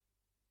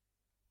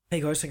Hey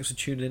guys, thanks for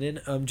tuning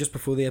in. Just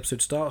before the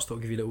episode starts, thought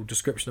I'd give you a little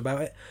description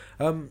about it.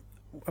 I'm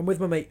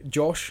with my mate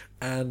Josh,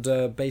 and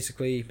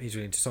basically he's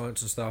really into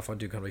science and stuff. I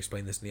do kind of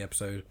explain this in the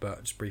episode,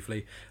 but just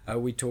briefly,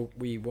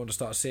 we want to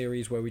start a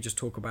series where we just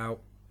talk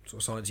about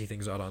sort of sciencey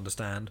things that I don't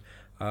understand,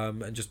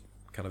 and just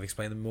kind of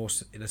explain them more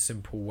in a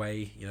simple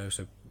way,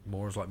 so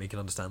morons like me can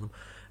understand them,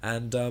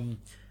 and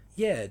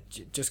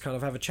just kind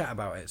of have a chat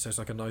about it. So it's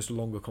like a nice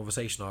longer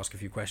conversation. I ask a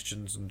few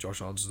questions and Josh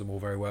answers them all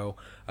very well.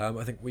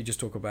 I think we just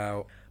talk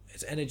about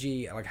its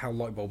energy, like how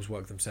light bulbs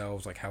work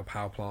themselves, like how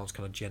power plants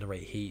kind of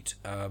generate heat,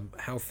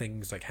 how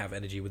things like have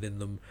energy within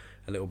them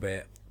a little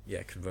bit,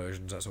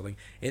 conversions, that sort of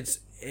thing.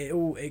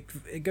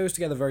 It goes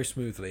together very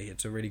smoothly.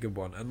 It's a really good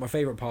one. And my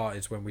favourite part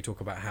is when we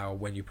talk about how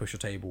when you push a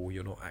table,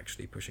 you're not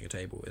actually pushing a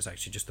table. It's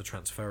actually just the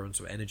transference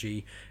of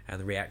energy, and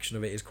the reaction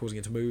of it is causing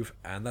it to move.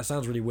 And that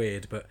sounds really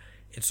weird, but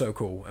it's so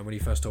cool. And when he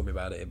first told me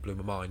about it, it blew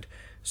my mind.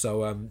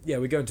 So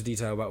we go into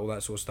detail about all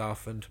that sort of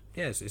stuff, and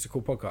it's a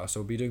cool podcast. So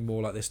we'll be doing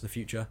more like this in the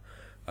future.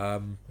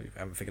 We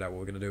haven't figured out what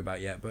we're going to do about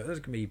it yet, but there's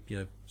going to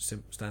be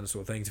standard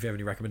sort of things. If you have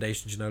any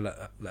recommendations,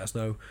 let us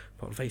know.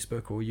 Put on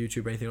Facebook or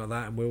YouTube or anything like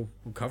that, and we'll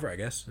cover it, I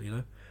guess.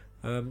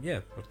 Well,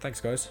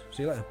 thanks guys.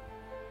 See you later.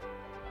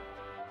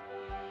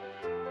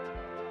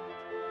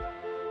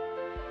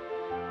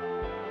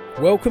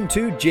 Welcome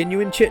to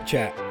Genuine Chit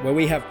Chat, where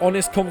we have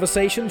honest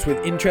conversations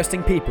with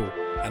interesting people,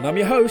 and I'm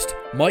your host,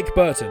 Mike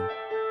Burton.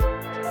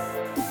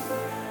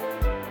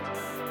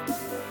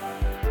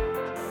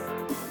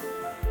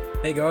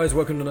 Hey guys,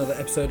 welcome to another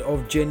episode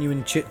of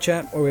Genuine Chit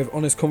Chat, where we have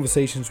honest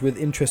conversations with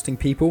interesting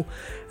people.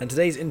 And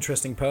today's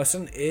interesting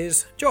person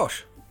is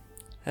Josh.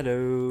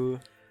 Hello.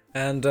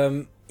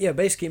 And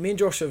basically me and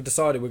Josh have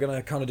decided we're going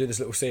to kind of do this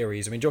little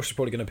series. I mean, Josh is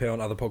probably going to appear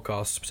on other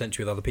podcasts,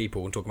 potentially with other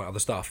people, and talk about other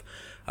stuff.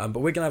 But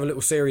we're going to have a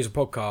little series of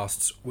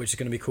podcasts, which is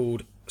going to be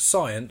called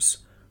Science,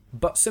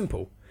 but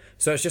Simple.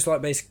 So it's just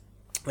like the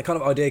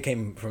kind of idea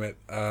came from it,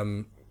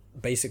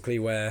 basically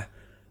where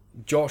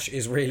Josh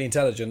is really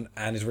intelligent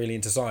and is really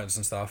into science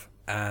and stuff,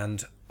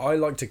 and I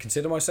like to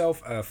consider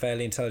myself a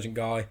fairly intelligent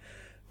guy,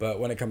 but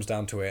when it comes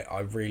down to it, I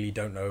really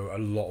don't know a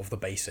lot of the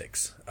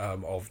basics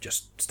of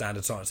just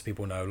standard science that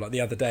people know. Like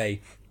the other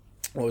day,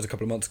 well, it was a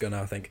couple of months ago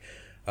now, I think,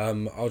 I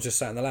was just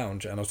sat in the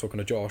lounge and I was talking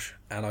to Josh,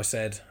 and I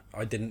said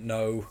I didn't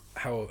know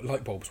how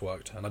light bulbs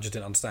worked, and I just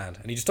didn't understand,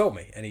 and he just told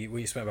me, and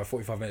we spent about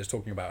 45 minutes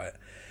talking about it,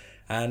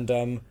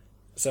 and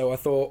so I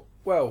thought,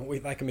 well,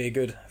 that can be a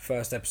good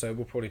first episode.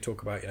 We'll probably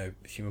talk about the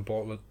human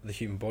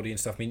body and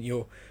stuff. I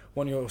mean,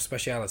 one of your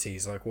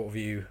specialities, like what have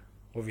you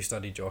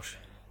studied, Josh?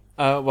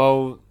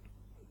 Been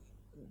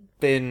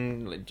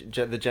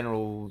the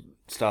general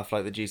stuff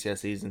like the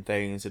GCSEs and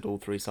things, did all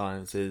three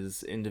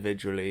sciences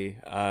individually.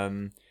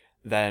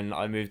 Then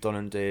I moved on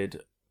and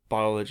did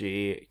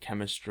biology,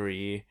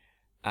 chemistry,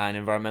 and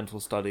environmental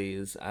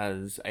studies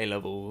as A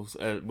levels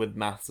with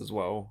maths as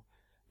well.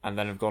 And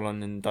then I've gone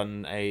on and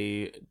done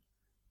a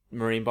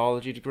marine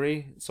biology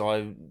degree. So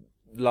on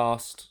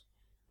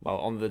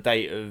the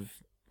date of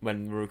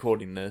when we're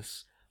recording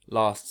this,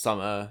 last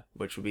summer,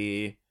 which will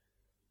be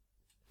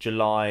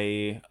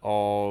July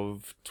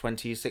of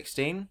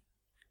 2016,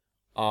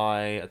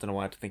 I don't know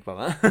why I had to think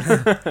about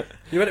that.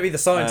 You want to be the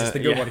scientist, the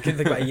good one. I couldn't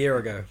think about a year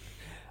ago.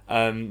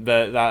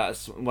 But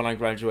that's when I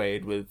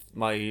graduated with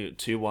my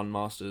 2-1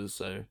 masters,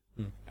 so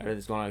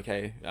everything's gone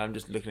okay. I'm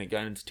just looking at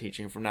going into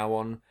teaching from now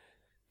on.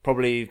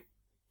 Probably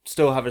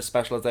still have a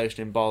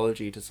specialisation in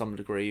biology to some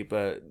degree,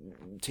 but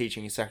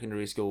teaching in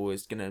secondary school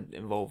is going to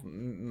involve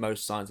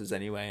most sciences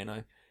anyway, and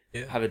I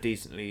have to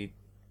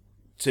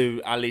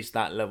at least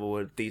that level,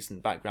 a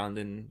decent background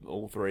in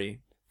all three.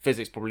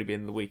 Physics probably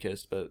being the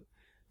weakest, but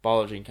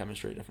biology and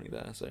chemistry are definitely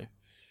there, so.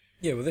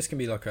 Yeah, well, this can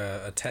be like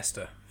a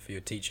tester for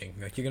your teaching.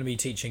 Like, you're going to be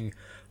teaching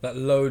like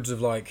loads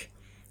of like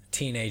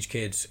teenage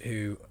kids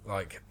who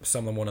like some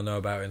of them want to know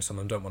about it and some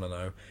of them don't want to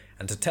know.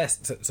 And to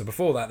test, so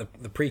before that,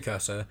 the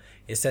precursor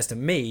is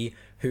testing me,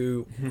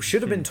 who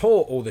should have been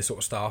taught all this sort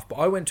of stuff, but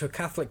I went to a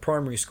Catholic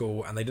primary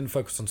school and they didn't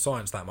focus on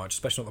science that much,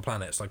 especially not the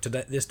planets. Like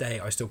this day,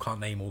 I still can't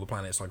name all the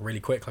planets like really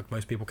quick, like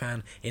most people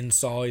can, in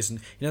size. And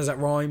there's that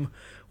rhyme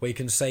where you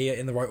can say it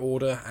in the right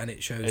order and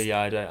it shows.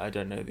 I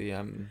don't know the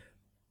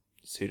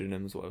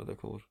pseudonyms, whatever they're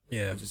called.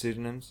 Yeah, is it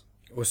pseudonyms?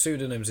 Well,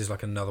 pseudonyms is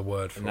like another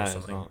word for something.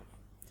 It's not.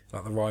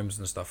 Like the rhymes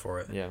and stuff for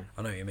it. Yeah,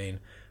 I know what you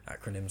mean.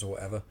 Acronyms or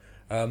whatever.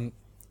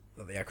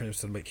 The acronyms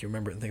to make you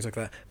remember it and things like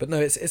that. But no,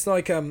 it's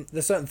like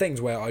there's certain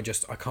things where I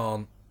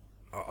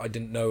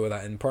didn't know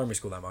that in primary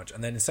school that much,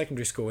 and then in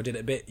secondary school I did it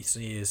a bit,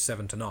 years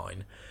 7 to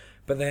 9,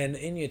 but then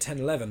in year 10,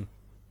 11,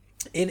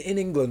 in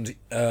England,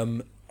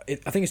 I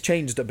think it's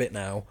changed a bit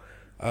now.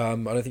 I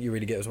don't think you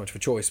really get as much of a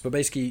choice, but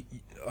basically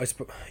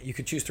you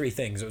could choose 3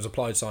 things. It was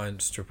applied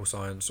science, triple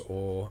science,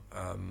 or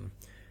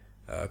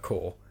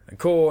core. And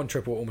core and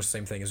triple almost the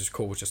same thing, as just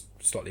core was just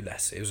slightly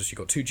less. It was just you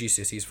got 2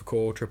 GCSEs for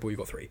core, triple you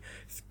got 3.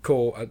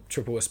 Core,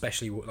 triple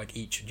especially, like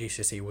each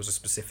GCSE was a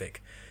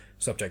specific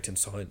subject in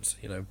science,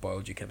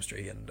 biology,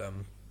 chemistry, and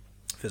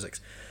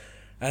physics.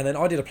 And then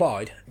I did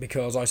applied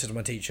because I said to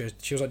my teacher,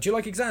 she was like, "Do you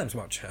like exams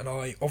much?" And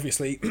I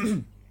obviously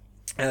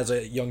as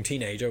a young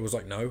teenager, was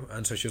like, no.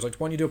 And so she was like,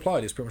 why don't you do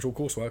applied? It's pretty much all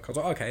coursework. I was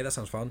like, okay, that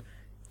sounds fun.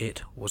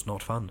 It was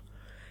not fun.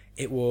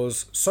 It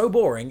was so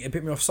boring, it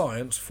put me off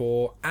science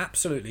for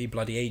absolutely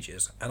bloody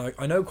ages. And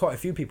I know quite a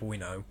few people we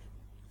know,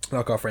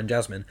 like our friend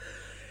Jasmine.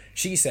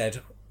 She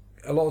said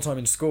a lot of time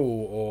in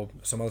school or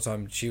some other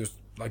time she was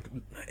like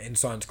in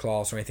science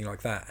class or anything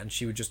like that, and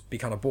she would just be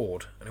kind of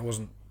bored and it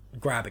wasn't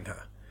grabbing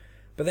her.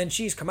 But then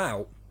she's come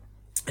out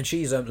and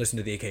she's listened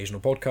to the occasional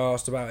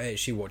podcast about it.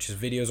 She watches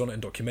videos on it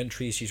and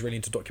documentaries. She's really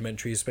into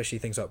documentaries, especially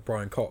things like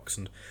Brian Cox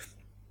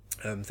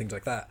and things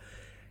like that.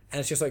 And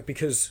it's just like,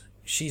 because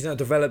she's now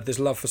developed this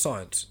love for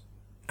science.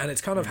 And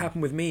it's kind of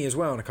happened with me as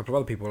well and a couple of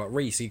other people, like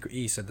Reese,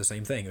 he said the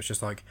same thing. It was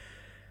just like,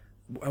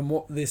 and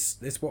what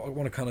what I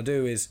want to kind of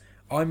do is,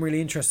 I'm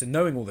really interested in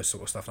knowing all this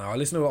sort of stuff now. I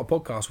listen to a lot of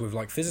podcasts with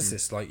like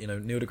physicists, like, you know,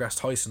 Neil deGrasse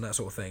Tyson, that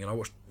sort of thing. And I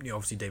watch, you know,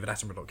 obviously David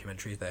Attenborough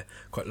documentaries. They're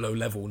quite low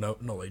level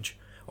knowledge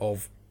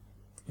of,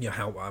 you know,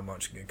 how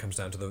much it comes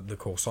down to the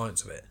core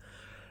science of it.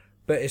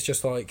 But it's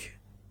just like,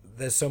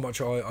 there's so much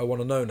I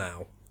want to know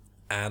now.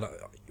 And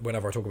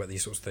whenever I talk about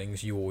these sorts of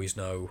things, you always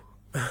know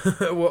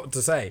what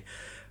to say.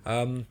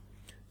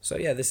 So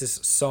yeah, this is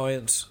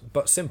science,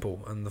 but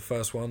simple. And the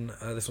first one,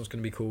 this one's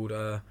going to be called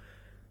a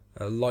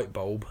light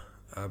bulb.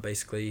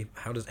 Basically,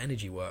 how does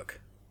energy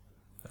work?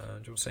 Do you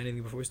want to say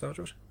anything before we start,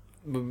 George?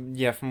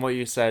 Yeah, from what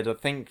you said, I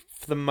think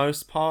for the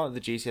most part, the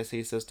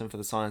GCSE system for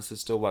the sciences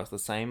still works the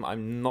same.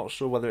 I'm not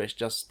sure whether it's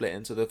just split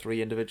into the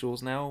 3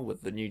 individuals now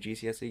with the new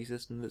GCSE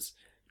system that's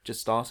just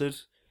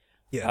started.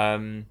 Yeah.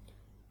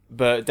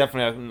 But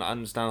definitely I can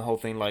understand the whole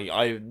thing. Like,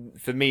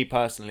 for me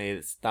personally,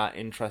 it's that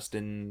interest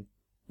in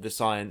the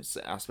science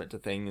aspect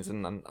of things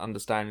and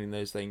understanding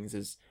those things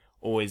has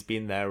always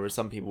been there, whereas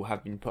some people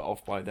have been put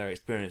off by their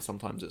experience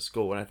sometimes at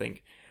school. And I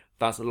think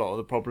that's a lot of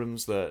the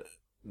problems that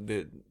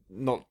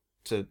not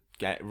to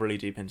get really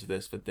deep into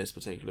this for this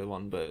particular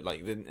one, but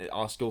like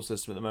our school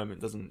system at the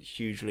moment doesn't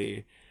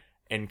hugely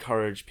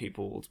encourage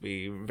people to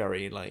be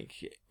very like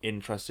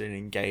interested and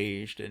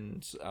engaged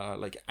and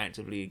like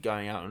actively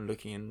going out and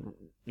looking and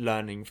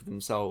learning for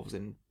themselves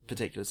in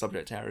particular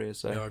subject areas.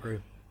 So Yeah, I agree.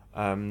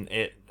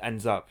 It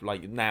ends up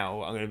like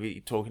now I'm going to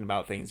be talking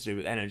about things to do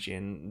with energy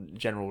and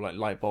general like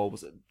light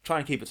bulbs,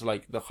 trying to keep it to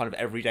like the kind of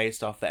everyday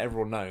stuff that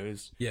everyone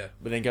knows. Yeah.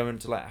 But then go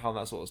into like how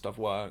that sort of stuff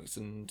works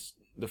and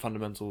the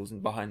fundamentals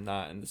and behind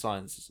that and the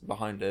science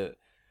behind it,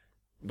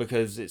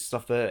 because it's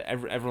stuff that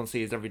everyone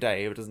sees every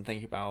day but doesn't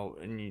think about,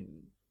 and you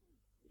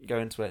go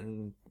into it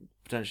and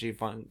potentially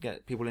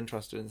get people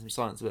interested in some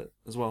science of it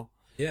as well.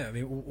 Yeah, I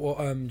mean,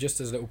 what just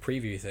as a little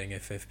preview thing,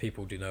 if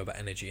people do know about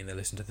energy and they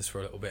listen to this for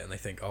a little bit and they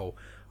think, oh,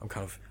 I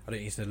don't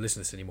need to listen to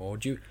this anymore.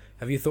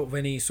 Have you thought of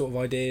any sort of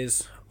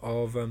ideas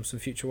of some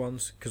future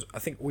ones? Because I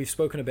think we've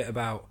spoken a bit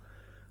about.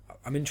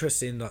 I'm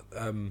interested in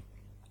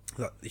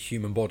that the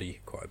human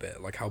body quite a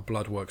bit, like how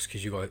blood works.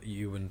 Because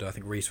you and I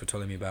think Reese were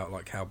telling me about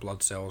like how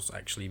blood cells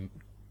actually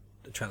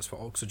transfer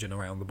oxygen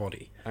around the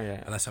body. Oh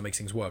yeah, and that's how it makes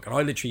things work. And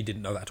I literally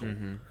didn't know that at all.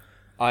 Mm-hmm.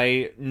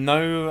 I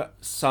know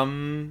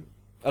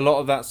a lot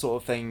of that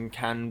sort of thing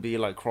can be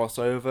like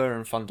crossover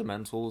and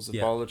fundamentals of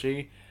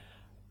biology.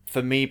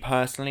 For me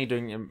personally,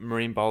 doing a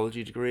marine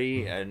biology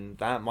degree, and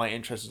that my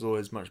interest has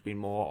always much been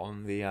more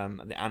on the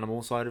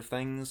animal side of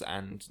things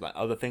and like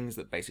other things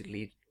that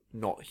basically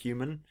not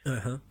human,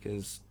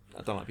 because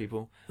I don't like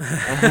people.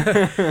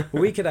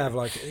 We could have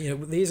like, you know,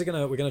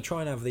 we're gonna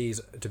try and have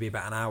these to be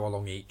about an hour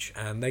long each,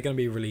 and they're gonna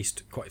be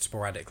released quite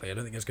sporadically. I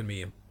don't think there's gonna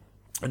be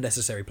a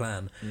necessary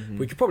plan. Mm-hmm.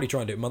 We could probably try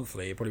and do it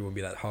monthly. It probably wouldn't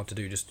be that hard to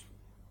do, just,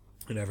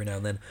 you know, every now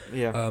and then.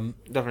 Yeah,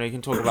 definitely. You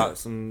can talk about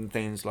some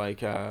things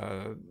like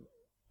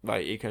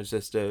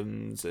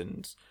ecosystems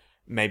and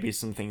maybe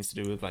some things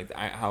to do with like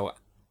how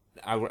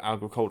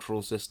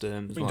agricultural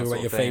systems. We can talk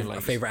about your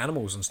favourite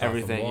animals and stuff.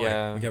 Everything,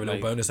 yeah. We can have a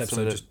little bonus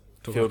episode. Just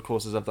field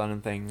courses I've done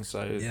and things,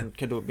 so it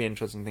could be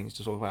interesting things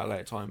to talk about at a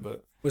later time.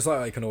 But it's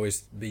like it can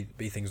always be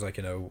things like,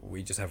 you know,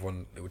 we just have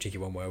one little cheeky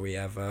one where we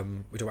have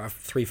we talk about our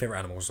 3 favourite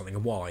animals or something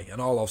and why,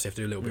 and I'll obviously have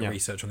to do a little bit of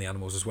research on the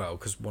animals as well,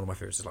 because one of my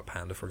favourites is like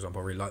panda, for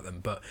example. I really like them,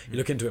 but you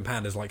look into it,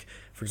 pandas, like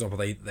for example,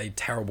 they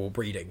terrible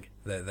breeding.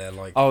 They're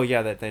like, oh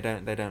yeah, they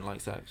don't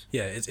like sex.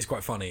 Yeah, it's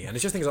quite funny, and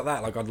it's just things like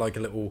that. Like I'd like a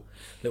little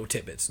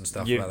tidbits and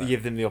stuff. You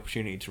give them the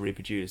opportunity to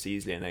reproduce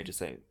easily, and they just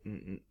say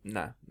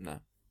no.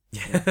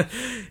 Yeah,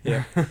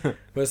 yeah. But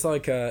it's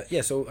like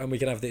so, and we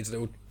can have these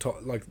little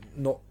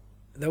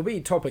there'll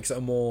be topics that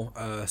are more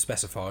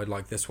specified.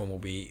 Like this one will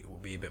be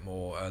a bit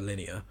more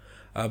linear,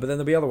 but then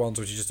there'll be other ones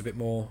which are just a bit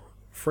more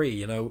free,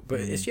 you know.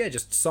 But it's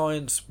just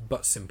science,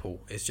 but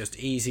simple. It's just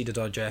easy to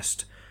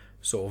digest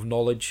sort of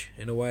knowledge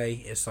in a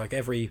way. It's like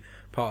every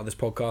part of this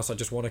podcast, I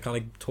just want to kind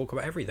of talk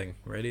about everything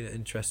really that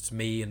interests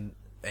me and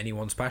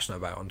anyone's passionate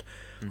about. And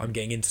I'm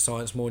getting into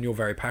science more, and you're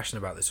very passionate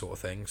about this sort of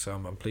thing, so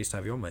I'm pleased to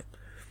have you on, mate.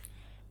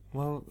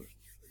 Well,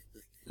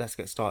 let's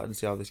get started and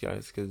see how this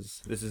goes,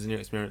 because this is a new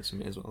experience for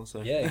me as well.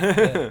 So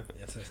yeah.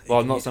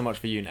 Well, not so much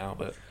for you now,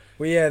 but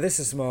well, yeah, this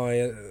is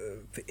my.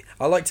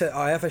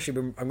 I have actually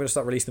been. I'm going to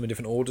start releasing them in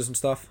different orders and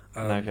stuff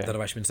that I've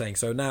actually been saying.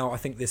 So now I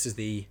think this is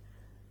the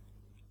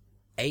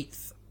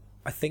 8th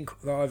I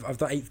think that I've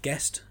done 8th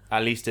guest.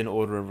 At least in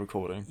order of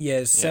recording.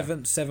 Yeah,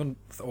 seventh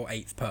or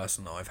 8th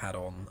person that I've had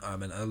on,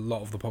 and a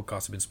lot of the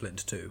podcasts have been split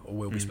into 2, or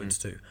will be split into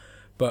 2.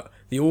 But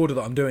the order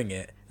that I'm doing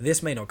it,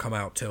 this may not come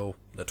out till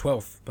the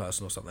 12th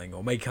person or something,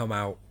 or may come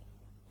out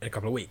in a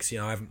couple of weeks.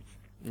 I haven't.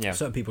 Yeah.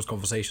 Certain people's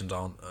conversations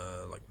aren't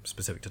like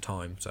specific to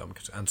time,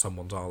 and some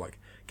ones are like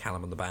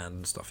Callum and the band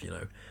and stuff.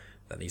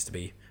 That needs to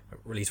be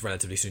released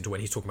relatively soon to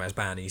when he's talking about his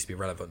band. It needs to be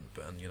relevant,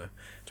 and in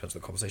terms of the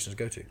conversations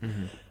go to.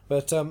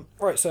 But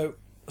right, so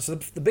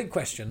the big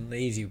question, the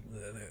easy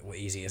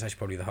is actually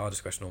probably the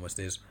hardest question almost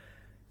is.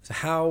 So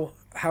how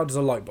does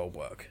a light bulb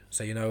work?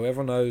 So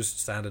everyone knows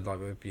standard light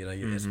bulb.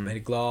 It's made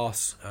of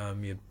glass.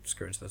 You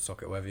screw it into the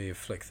socket, whether you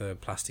flick the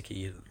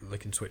plasticky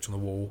looking switch on the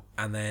wall,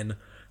 and then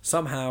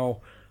somehow.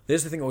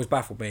 This is the thing that always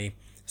baffled me.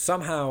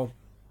 Somehow,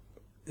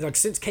 like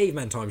since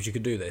caveman times, you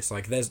could do this.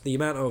 Like there's the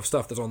amount of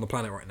stuff that's on the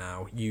planet right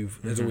now.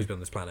 There's always been on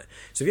this planet.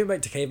 So if you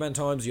went back to caveman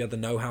times, you had the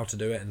know-how to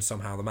do it and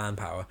somehow the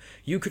manpower.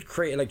 You could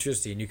create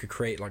electricity and you could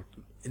create like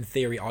in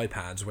theory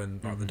iPads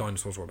when the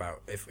dinosaurs were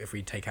about. If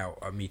we take out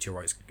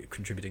meteorites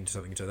contributing to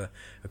something to the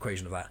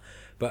equation of that.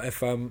 But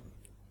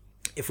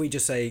if we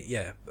just say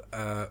you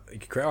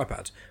could create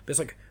iPads, but it's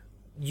like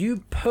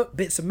you put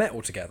bits of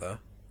metal together.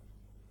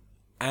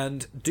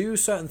 And do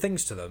certain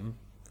things to them,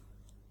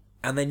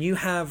 and then you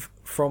have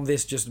from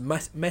this just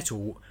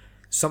metal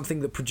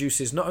something that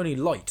produces not only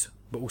light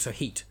but also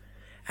heat.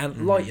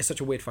 And light is such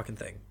a weird fucking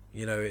thing.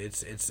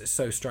 It's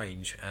so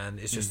strange, and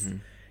it's just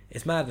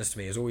it's madness to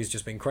me. It's always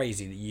just been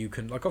crazy that you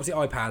can obviously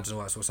iPads and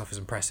all that sort of stuff is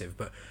impressive,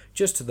 but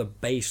just to the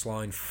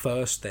baseline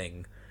first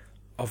thing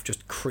of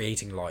just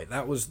creating light,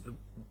 that was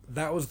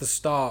the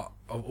start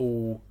of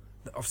all.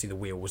 Obviously, the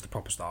wheel was the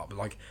proper start,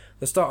 but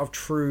the start of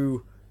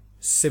true.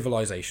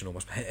 Civilization,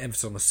 almost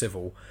emphasis on the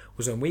civil,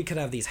 was when we could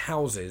have these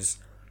houses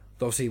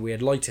that obviously we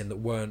had light in that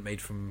weren't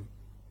made from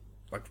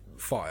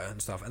fire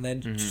and stuff, and then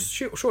just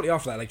shortly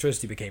after that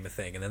electricity became a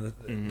thing, and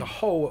then the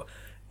whole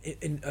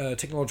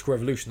technological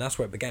revolution, that's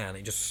where it began.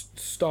 It just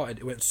started,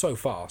 it went so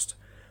fast,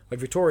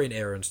 Victorian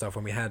era and stuff,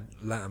 when we had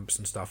lamps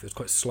and stuff, it was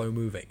quite slow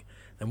moving,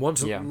 and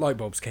once light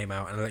bulbs came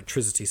out and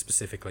electricity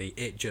specifically,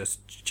 it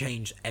just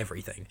changed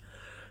everything.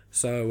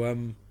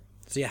 So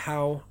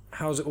how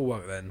does it all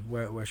work then?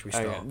 Where should we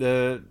start? Okay.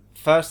 The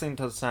first thing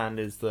to understand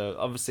is that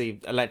obviously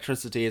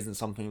electricity isn't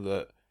something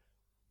that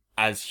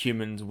as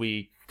humans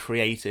we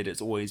created.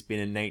 It's always been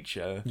in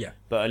nature. Yeah.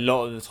 But a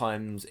lot of the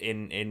times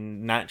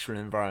in natural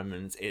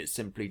environments, it's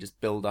simply just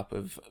build up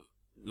of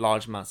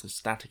large amounts of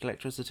static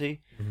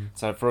electricity.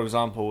 So for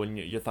example, in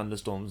your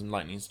thunderstorms and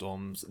lightning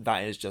storms,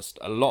 that is just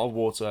a lot of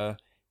water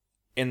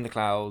in the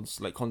clouds,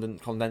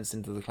 condensed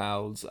into the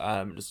clouds,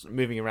 just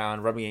moving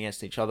around, rubbing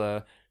against each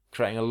other,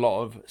 creating a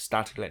lot of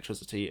static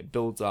electricity. It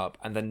builds up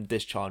and then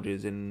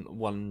discharges in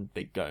one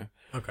big go.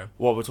 Okay.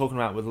 What we're talking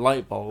about with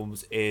light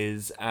bulbs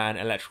is an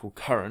electrical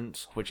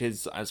current, which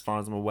is, as far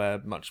as I'm aware,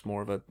 much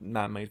more of a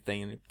man-made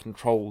thing and a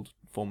controlled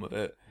form of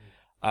it,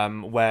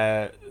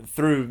 where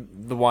through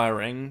the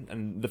wiring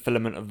and the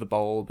filament of the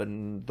bulb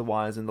and the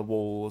wires in the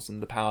walls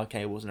and the power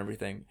cables and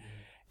everything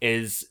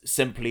is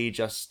simply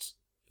just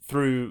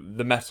through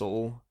the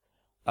metal.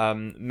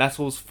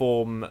 Metals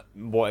form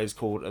what is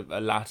called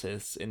a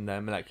lattice in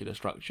their molecular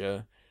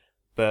structure,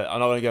 but I'm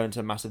not going to go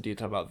into massive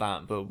detail about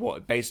that. But what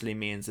it basically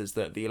means is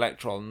that the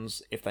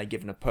electrons, if they're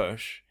given a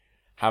push,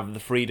 have the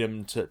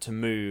freedom to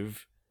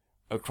move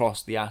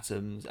across the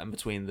atoms and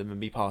between them and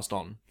be passed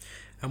on.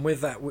 And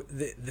with that,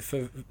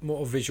 for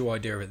more visual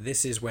idea of it,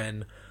 this is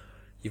when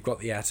you've got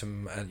the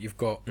atom and you've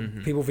got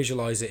people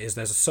visualize it as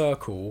there's a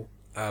circle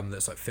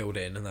that's filled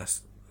in, and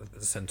that's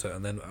the center,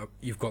 and then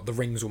you've got the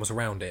rings almost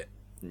around it.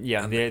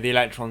 Yeah, and the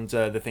electrons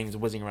are the things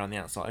whizzing around the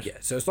outside. Yeah,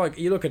 so it's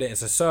you look at it,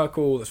 it's a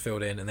circle that's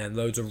filled in, and then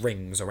loads of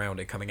rings around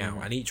it coming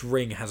out, and each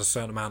ring has a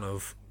certain amount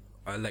of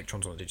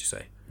electrons on it. Did you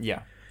say?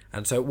 Yeah.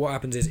 And so what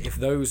happens is if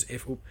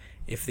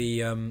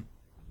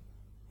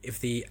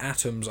the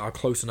atoms are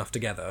close enough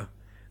together,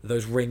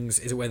 those rings,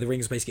 is it where the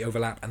rings basically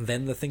overlap and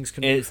then the things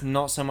can... It's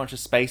not so much a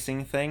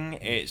spacing thing,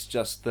 it's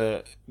just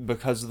that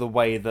because of the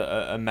way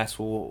that a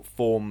metal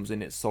forms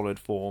in its solid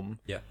form,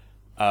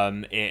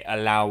 it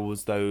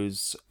allows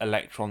those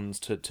electrons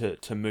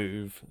to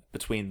move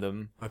between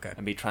them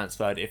and be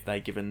transferred if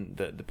they're given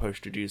the push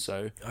to do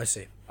so. I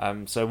see.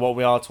 So what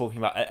we are talking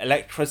about,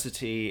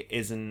 electricity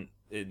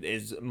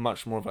is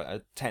much more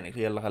of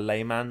technically like a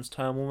layman's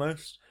term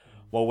almost.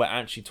 What we're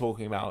actually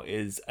talking about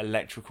is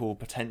electrical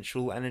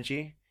potential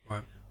energy,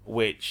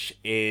 which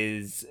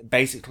is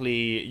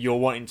basically you're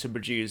wanting to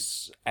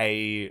produce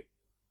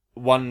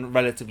one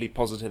relatively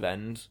positive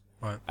end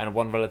and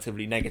one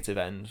relatively negative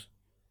end,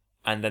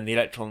 and then the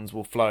electrons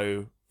will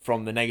flow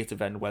from the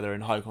negative end, whether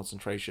in high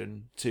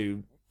concentration,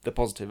 to the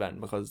positive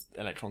end because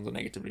electrons are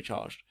negatively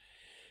charged.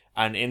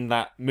 And in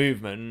that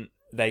movement,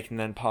 they can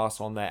then pass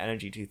on their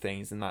energy to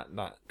things, and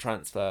that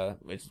transfer,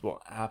 which is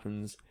what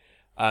happens.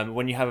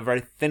 When you have a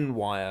very thin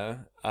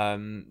wire,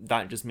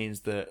 that just means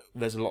that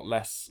there's a lot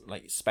less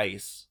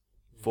space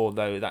for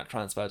that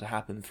transfer to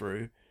happen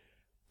through,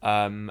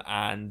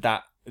 and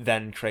that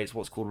then creates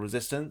what's called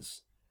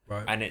resistance.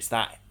 Right. And it's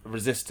that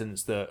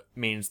resistance that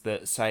means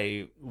that,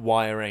 say,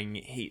 wiring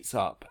heats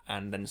up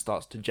and then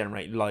starts to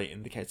generate light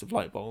in the case of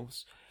light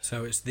bulbs.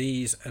 So it's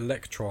these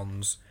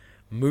electrons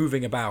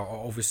moving about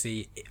are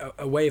obviously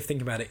a way of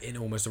thinking about it in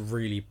almost a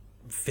really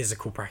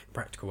physical,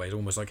 practical way. It's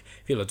almost like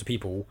if you look at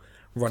people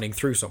running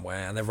through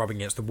somewhere and they're rubbing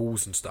against the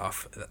walls and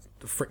stuff,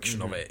 the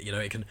friction of it,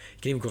 it can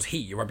even cause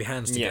heat. You rub your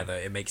hands together,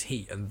 it makes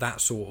heat, and that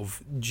sort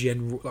of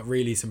general, like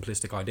really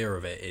simplistic idea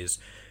of it is,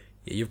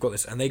 you've got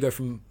this, and they go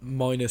from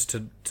minus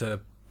to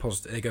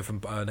positive. They go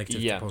from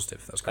negative to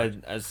positive. That's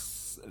correct.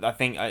 As I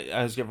think I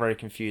always get very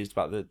confused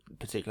about the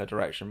particular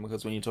direction,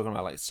 because when you're talking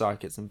about like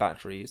circuits and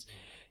batteries,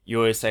 you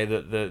always say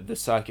that the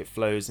circuit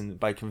flows, and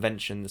by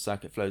convention the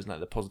circuit flows in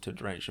like the positive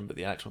direction, but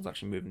the electrons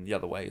actually move in the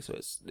other way. So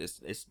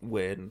it's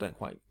weird, and don't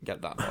quite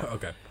get that part.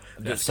 Okay.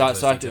 The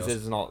circuits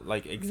is not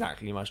like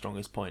exactly my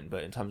strongest point,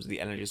 but in terms of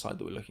the energy side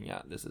that we're looking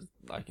at, this is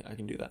I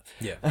can do that.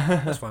 Yeah,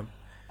 that's fine.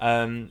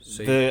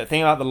 The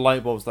thing about the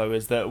light bulbs though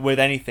is that with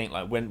anything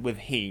like with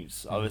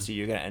heat, obviously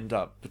you're going to end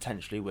up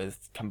potentially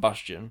with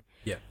combustion.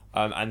 Yeah.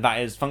 And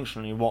that is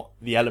functionally what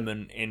the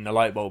element in a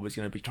light bulb is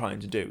going to be trying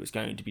to do. It's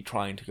going to be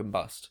trying to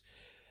combust.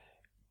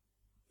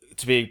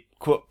 To be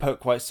put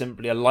quite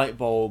simply, a light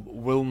bulb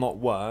will not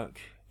work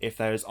if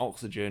there is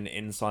oxygen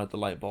inside the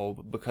light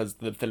bulb, because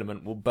the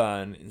filament will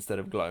burn instead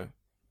of glow.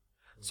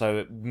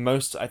 So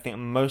I think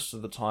most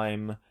of the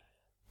time,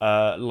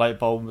 light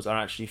bulbs are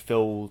actually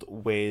filled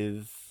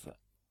with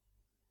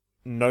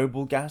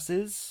noble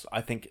gases. I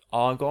think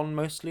argon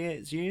mostly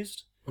it's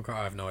used. Okay,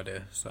 I have no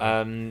idea.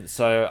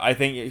 So I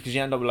think because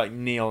you end up with like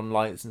neon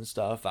lights and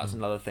stuff, that's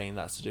another thing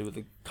that's to do with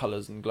the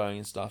colours and glowing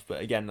and stuff. But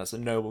again, that's a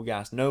noble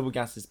gas. Noble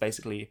gas is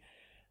basically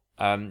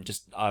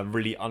just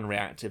really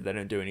unreactive. They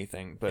don't do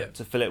anything. But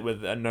to fill it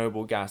with a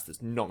noble gas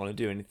that's not going to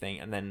do anything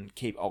and then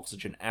keep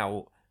oxygen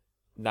out,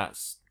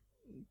 that's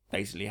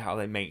basically how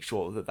they make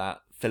sure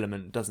that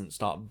filament doesn't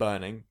start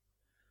burning.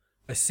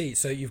 I see.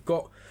 So you've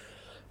got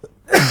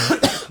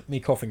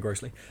me coughing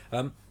grossly.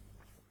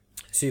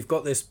 So you've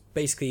got this,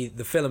 basically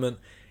the filament,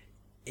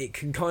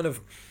 it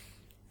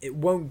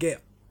won't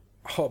get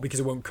hot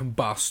because it won't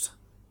combust.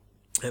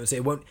 So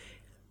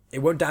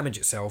it won't damage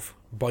itself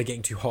by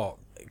getting too hot,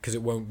 because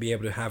it won't be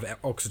able to have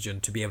oxygen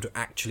to be able to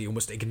actually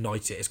almost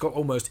ignite it. It's got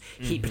almost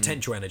heat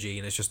potential energy,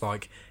 and it's just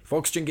like, if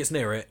oxygen gets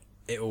near it,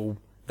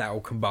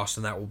 that'll combust,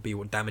 and that will be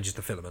what damages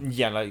the filament.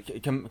 Yeah,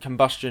 like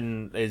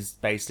combustion is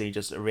basically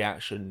just a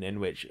reaction in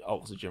which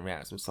oxygen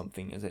reacts with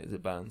something as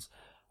it burns.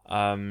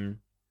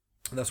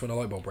 And that's when a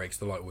light bulb breaks,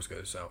 the light always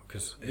goes out.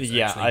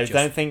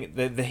 Don't think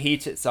the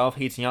heat itself,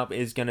 heating up,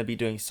 is going to be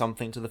doing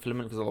something to the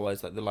filament, because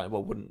otherwise like the light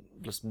bulb wouldn't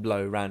just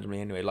blow randomly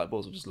anyway. Light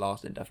bulbs will just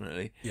last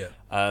indefinitely. Yeah.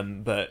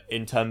 But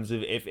in terms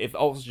of if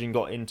oxygen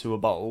got into a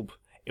bulb,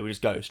 it would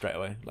just go straight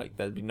away. Like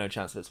there'd be no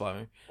chance of it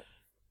surviving.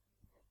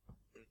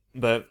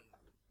 But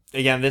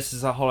again, this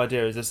is the whole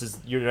idea, is this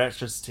is your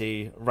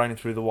electricity running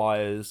through the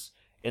wires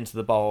into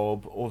the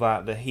bulb, all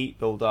that, the heat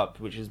build up,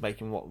 which is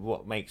making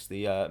what makes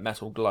the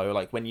metal glow.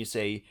 Like when you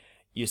see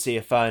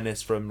a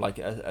furnace from like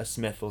a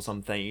smith or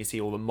something, you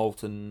see all the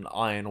molten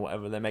iron or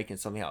whatever they're making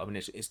something out of, and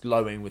it's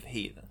glowing with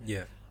heat.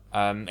 Yeah.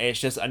 It's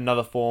just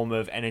another form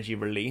of energy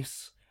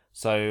release.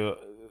 So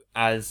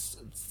as,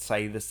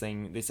 say, this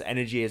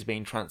energy is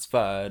being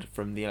transferred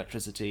from the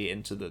electricity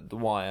into the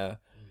wire,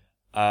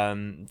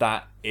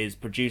 that is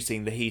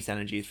producing the heat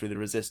energy through the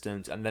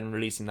resistance and then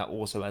releasing that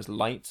also as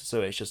light.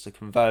 So it's just a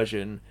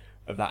conversion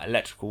of that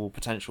electrical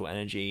potential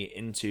energy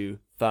into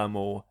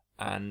thermal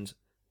and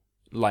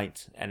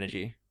light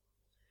energy.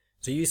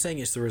 So you're saying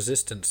it's the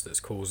resistance that's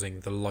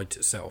causing the light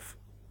itself,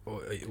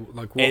 or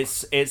like what?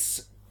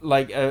 It's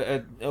like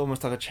a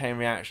almost like a chain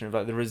reaction of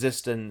like the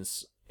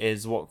resistance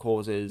is what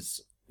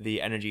causes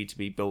the energy to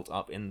be built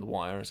up in the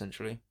wire,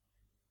 essentially.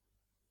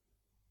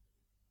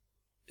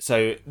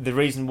 So the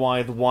reason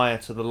why the wire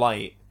to the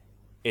light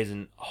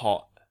isn't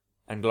hot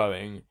and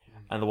glowing,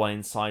 and the one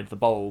inside the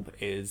bulb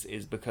is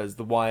because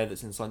the wire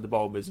that's inside the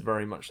bulb is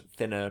very much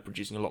thinner,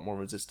 producing a lot more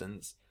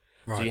resistance.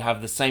 Right. So you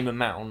have the same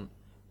amount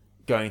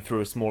going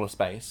through a smaller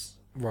space.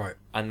 Right.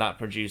 And that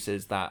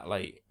produces that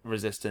like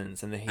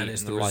resistance and the heat and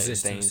it's the light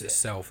resistance and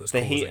itself that's the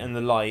causing. Heat and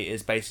the light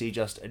is basically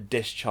just a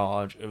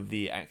discharge of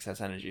the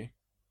excess energy.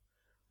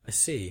 I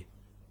see.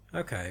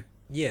 Okay.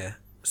 Yeah.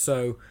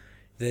 So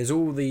there's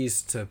all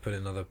these, to put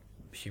another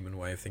human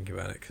way of thinking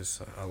about it,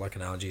 because I like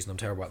analogies and I'm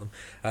terrible at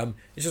them.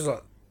 It's just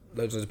like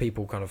loads of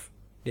people kind of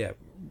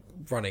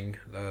running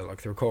like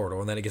through a corridor,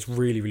 and then it gets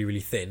really, really, really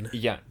thin.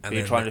 Yeah, and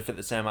you're trying to fit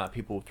the same amount of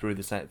people through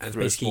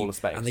through a smaller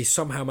space, and they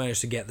somehow manage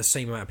to get the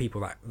same amount of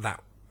people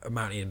that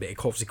amount in, but it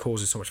obviously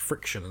causes so much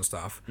friction and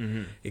stuff.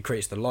 Mm-hmm. It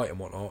creates the light and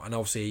whatnot, and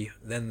obviously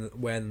then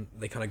when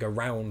they kind of go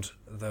round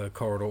the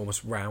corridor,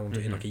 almost round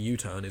in like a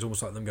U-turn, it's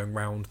almost like them going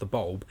round the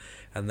bulb,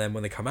 and then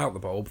when they come out the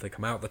bulb, they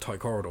come out the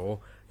tight corridor,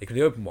 they can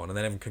do the open one, and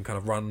then everyone can kind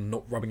of run,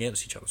 not rubbing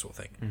against each other, sort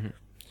of thing. Mm-hmm.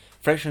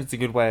 Friction is a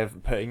good way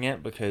of putting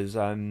it, because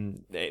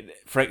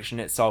friction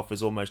itself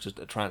is almost just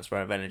a transfer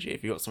of energy.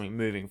 If you've got something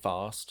moving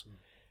fast,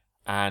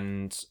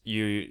 and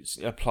you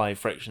apply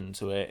friction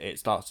to it, it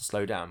starts to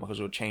slow down because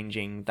you're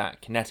changing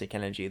that kinetic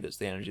energy, that's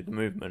the energy of the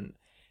movement,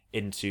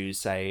 into,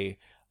 say,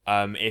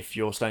 if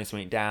you're slowing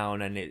something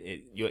down and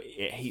it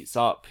heats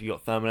up, you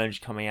got thermal energy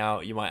coming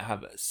out. You might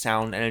have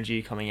sound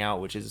energy coming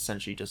out, which is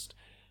essentially just,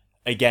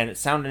 again,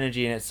 sound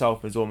energy in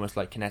itself is almost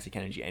like kinetic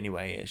energy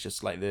anyway. It's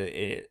just like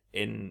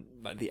in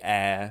the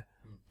air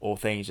or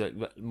things,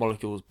 like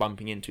molecules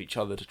bumping into each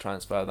other to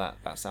transfer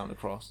that sound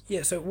across.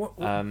 Yeah. So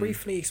what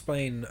briefly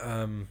explain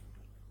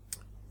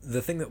the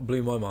thing that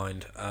blew my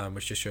mind,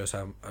 which just shows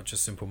how much a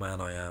simple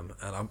man I am,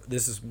 and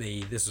this is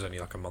only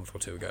like a month or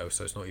two ago,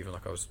 so it's not even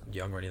like I was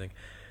young or anything.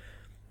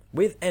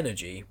 With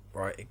energy,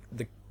 right?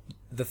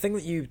 The thing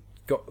that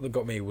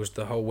got me was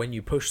the whole, when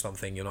you push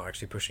something, you're not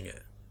actually pushing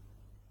it,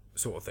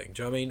 sort of thing.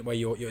 Do you know what I mean? Where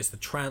you're it's the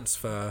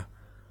transfer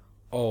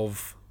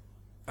of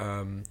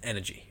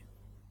energy.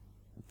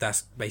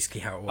 That's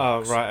basically how it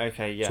works. Oh, right,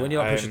 okay, yeah. So when you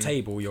push a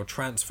table, you're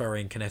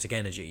transferring kinetic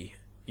energy.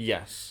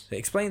 Yes. So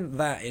explain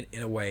that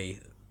in a way.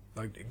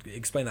 Like,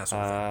 explain that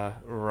sort of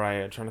thing.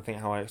 Right, I'm trying to think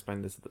how I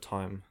explained this at the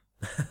time.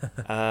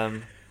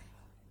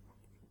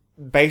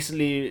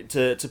 Basically,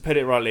 to put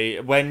it rightly,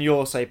 when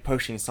you're, say,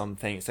 pushing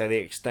something, say the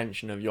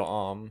extension of your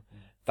arm,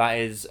 that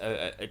is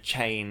a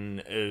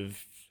chain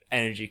of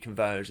energy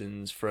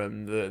conversions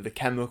from the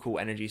chemical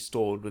energy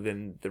stored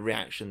within the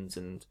reactions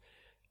and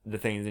the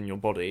things in your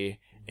body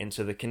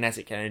into the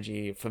kinetic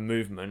energy for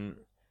movement,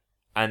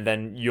 and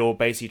then you're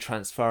basically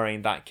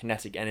transferring that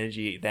kinetic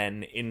energy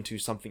then into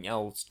something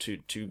else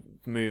to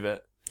move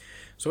it.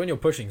 So when you're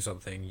pushing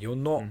something, you're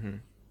not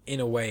in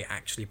a way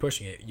actually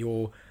pushing it.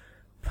 You're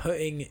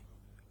putting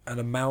an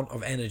amount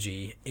of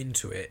energy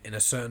into it in a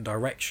certain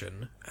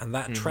direction, and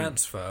that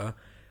transfer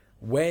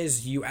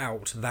wears you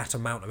out that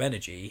amount of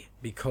energy,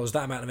 because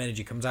that amount of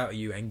energy comes out of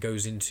you and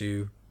goes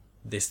into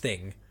this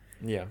thing.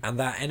 Yeah. And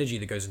that energy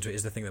that goes into it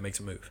is the thing that makes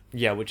it move.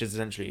 Yeah, which is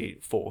essentially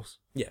force.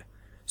 Yeah.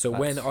 So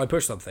when I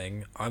push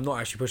something, I'm not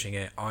actually pushing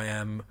it.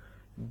 I'm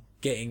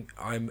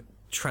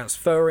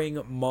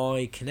transferring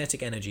my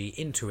kinetic energy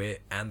into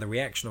it, and the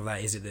reaction of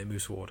that is that it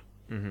moves forward.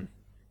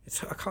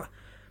 Mm-hmm.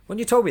 When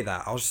you told me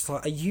that, I was just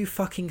like, "Are you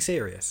fucking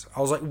serious?"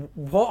 I was like,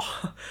 "What?"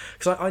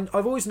 Because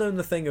I've always known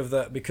the thing of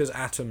that, because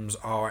atoms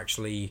are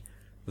actually,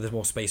 there's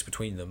more space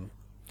between them.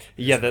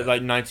 Yeah, that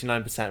like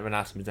 99% of an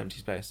atom is empty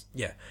space.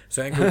 Yeah,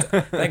 so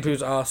that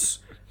includes us.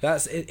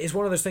 It's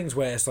one of those things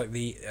where it's like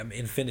the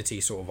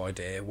infinity sort of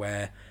idea,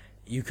 where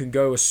you can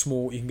go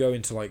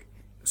into like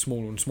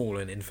smaller and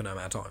smaller in infinite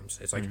amount of times.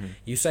 It's like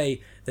you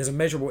say there's a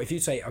measurable. If you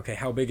say, okay,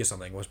 how big is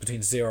something? Well, it's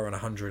between 0 and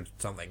 100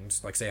 something.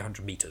 Like say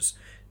 100 meters.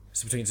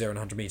 So between 0 and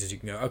 100 meters, you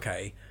can go,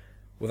 okay,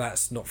 well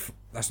that's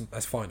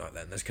finite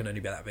then. This can only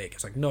be that big.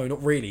 It's like, no,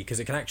 not really, because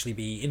it can actually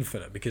be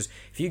infinite. Because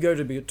if you go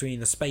to between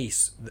the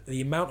space,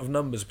 the amount of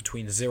numbers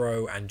between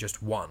 0 and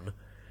just 1,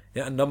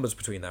 the numbers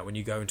between that, when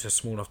you go into a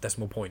small enough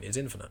decimal point, is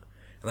infinite.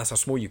 And that's how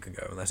small you can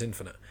go, and that's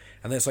infinite.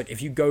 And then it's like,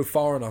 if you go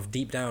far enough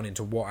deep down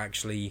into what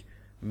actually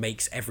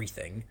makes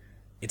everything,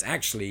 it's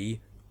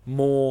actually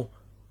more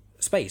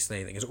space than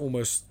anything.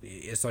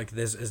 It's like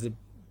there's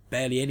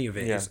barely any of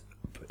it. Yeah.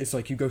 It's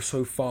like you go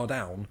so far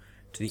down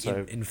to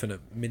the infinite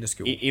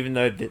minuscule. Even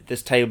though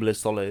this table is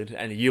solid,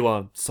 and you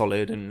are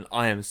solid, and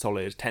I am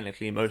solid,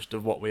 technically most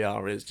of what we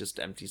are is just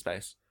empty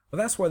space. Well,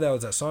 that's why there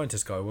was that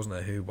scientist guy, wasn't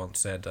there, who once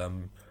said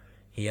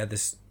he had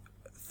this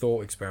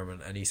thought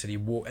experiment, and he said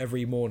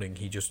every morning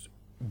he just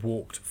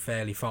walked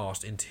fairly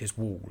fast into his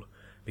wall,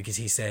 because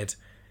he said,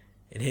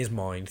 in his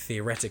mind,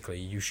 theoretically,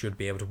 you should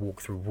be able to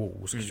walk through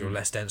walls because you're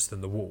less dense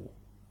than the wall.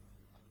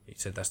 He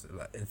said that's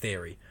in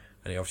theory,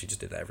 and he obviously just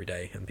did that every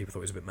day, and people thought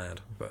he was a bit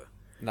mad, but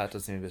that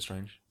does seem a bit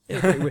strange.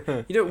 Yeah,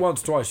 you do it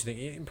once, twice, you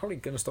think you're probably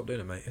going to stop doing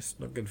it, mate. It's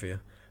not good for you.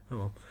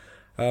 Oh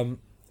well.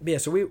 But yeah,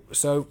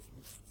 so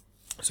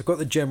got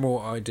the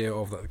general idea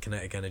of the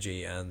kinetic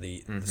energy and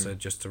so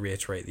just to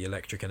reiterate, the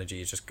electric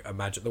energy is just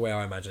the way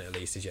I imagine it at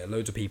least is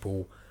loads of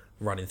people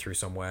running through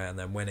somewhere, and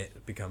then when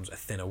it becomes a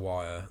thinner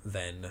wire,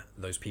 then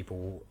those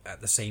people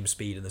at the same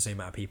speed and the same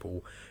amount of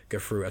people go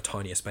through a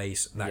tinier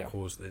space. That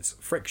causes this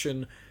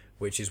friction,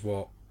 which is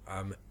what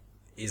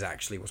is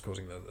actually what's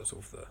causing the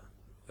sort of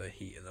the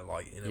heat and the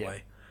light in a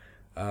way.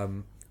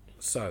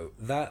 So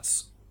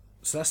that's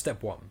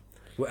step one,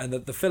 and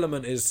the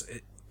filament is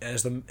it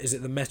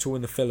the metal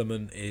in the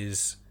filament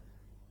is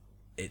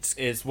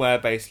where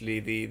basically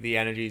the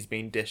energy is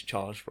being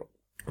discharged from.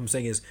 I'm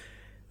saying is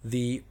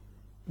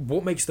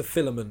what makes the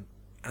filament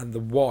and the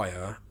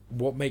wire,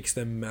 what makes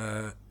them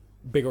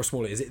bigger or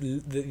smaller? Is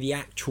it the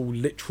actual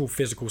literal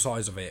physical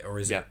size of it, or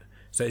is it?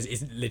 So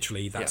it's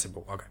literally that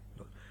simple. Okay,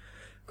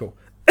 cool.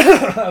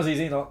 That was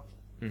easy, not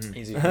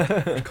easy.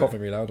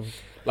 Coughing really loud.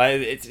 Like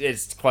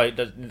it's quite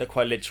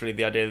literally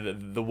the idea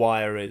that the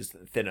wire is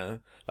thinner.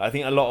 Like, I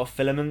think a lot of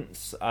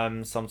filaments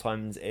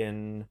sometimes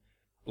in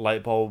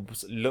light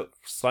bulbs look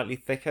slightly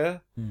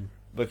thicker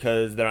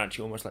because they're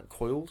actually almost like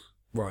coiled.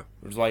 Right.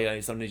 Which is why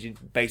sometimes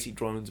basic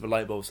drawings of a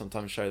light bulb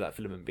sometimes show that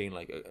filament being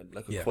like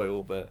a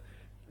coil, but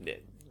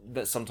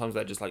that sometimes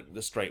they're just like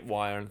the straight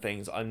wire and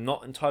things. I'm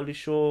not entirely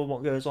sure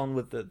what goes on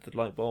with the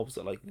light bulbs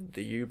that like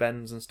the U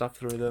bends and stuff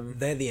through them.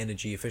 They're the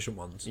energy efficient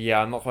ones. Yeah,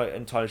 I'm not quite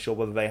entirely sure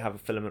whether they have a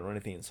filament or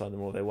anything inside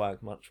them, or they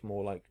work much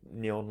more like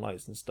neon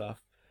lights and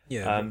stuff.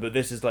 Yeah. But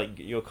this is like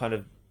your kind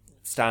of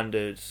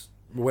standard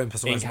when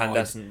someone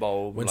incandescent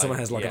bulb. When like, someone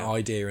has like an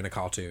idea in a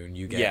cartoon,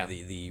 you get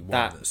the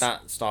one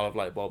that style of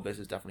light bulb. This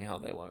is definitely how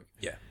they work.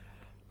 Yeah.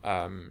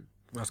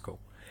 That's cool.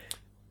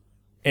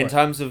 In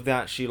terms of the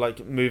actually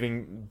like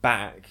moving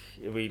back,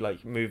 we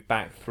like move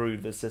back through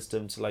the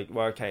system to like,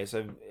 well, okay,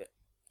 so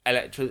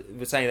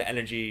we're saying that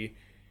energy.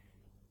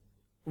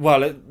 Well,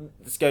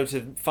 let's go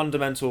to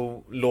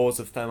fundamental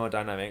laws of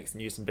thermodynamics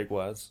and use some big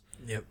words.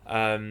 Yep.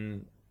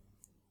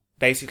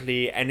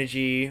 Basically,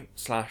 energy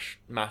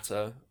 /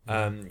 matter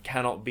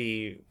cannot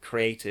be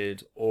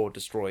created or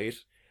destroyed,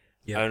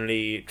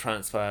 only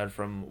transferred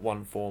from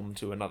one form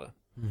to another.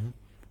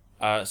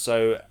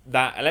 So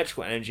that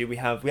electrical energy, we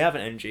have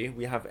energy,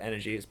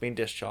 it's being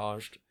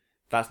discharged,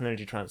 that's an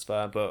energy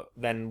transfer, but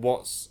then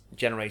what's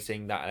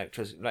generating that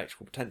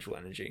electrical potential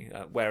energy?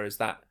 Where is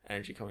that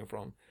energy coming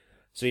from?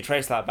 So you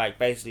trace that back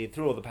basically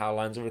through all the power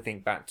lines, everything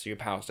back to your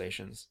power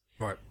stations.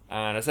 Right.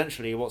 And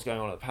essentially what's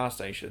going on at the power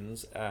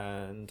stations,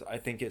 and I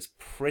think it's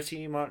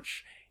pretty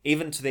much,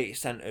 even to the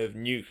extent of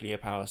nuclear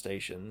power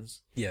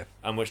stations,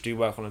 which do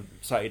work on a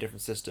slightly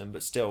different system,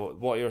 but still,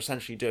 what you're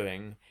essentially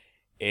doing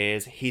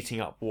is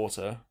heating up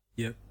water,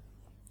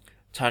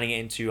 turning it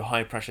into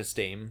high pressure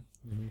steam,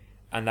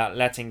 and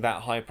letting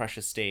that high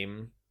pressure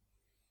steam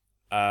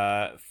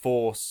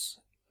force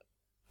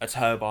a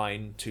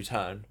turbine to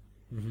turn.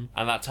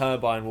 And that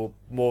turbine will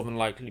more than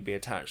likely be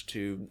attached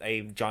to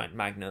a giant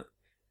magnet,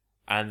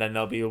 and then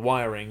there'll be a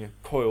wiring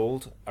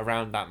coiled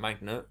around that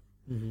magnet,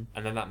 and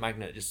then that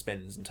magnet just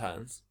spins and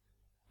turns.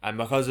 And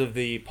because of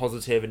the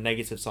positive and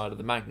negative side of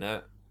the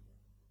magnet,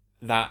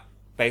 that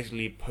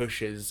basically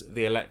pushes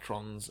the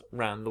electrons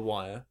around the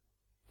wire,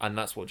 and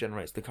that's what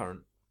generates the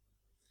current.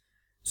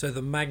 So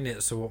the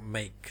magnets are what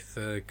make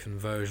the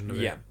conversion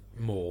of it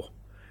more.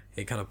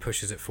 It kind of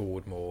pushes it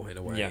forward more in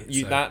a way.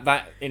 Yeah,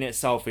 that in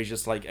itself is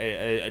just like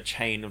a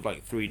chain of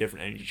like 3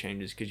 different energy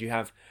changes, because you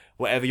have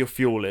whatever your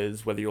fuel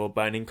is, whether you're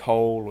burning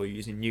coal or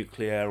using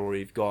nuclear, or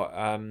you've got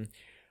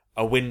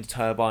a wind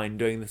turbine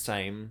doing the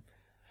same.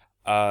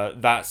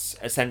 That's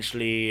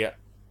essentially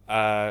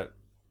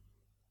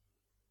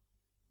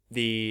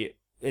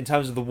in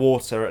terms of the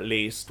water, at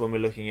least, when we're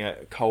looking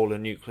at coal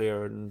and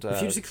nuclear and... if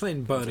you just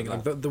explain burning,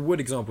 like the wood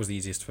example is the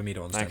easiest for me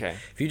to understand. Okay.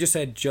 If you just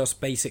said just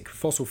basic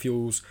fossil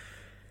fuels,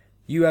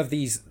 you have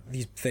these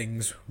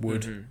things,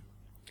 wood,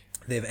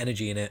 they have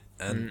energy in it,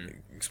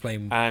 and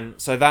explain... And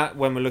so that,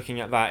 when we're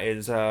looking at that,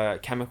 is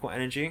chemical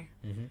energy,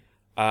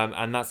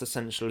 and that's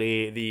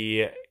essentially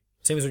the...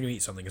 Same as when you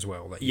eat something as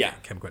well, like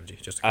chemical energy.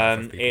 Just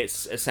to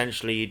it's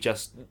essentially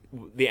just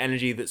the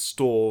energy that's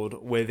stored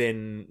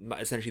within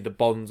essentially the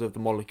bonds of the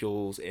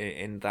molecules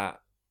in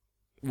that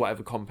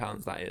whatever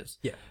compounds that is.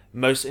 Yeah.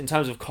 Most in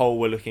terms of coal,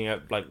 we're looking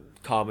at like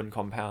carbon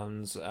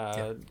compounds,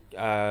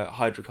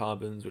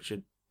 hydrocarbons, which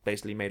are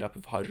basically made up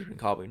of hydrogen and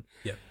carbon.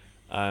 Yeah.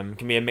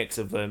 Can be a mix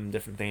of them,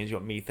 different things. You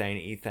got methane,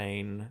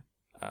 ethane,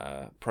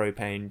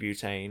 propane,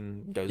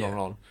 butane, goes on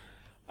and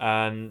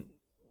on.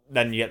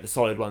 Then you get the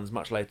solid ones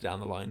much later down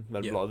the line. A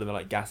lot of them are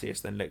like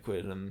gaseous, then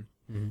liquid,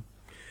 and.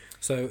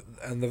 So,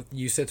 and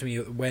you said to me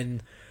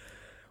when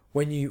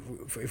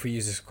you, if we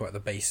use this quite the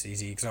base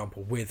easy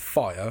example with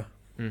fire,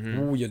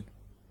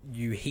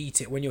 you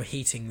heat it when you're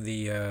heating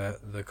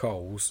the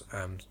coals.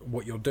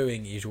 What you're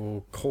doing is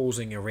you're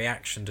causing a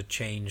reaction to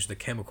change the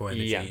chemical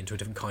energy into a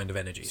different kind of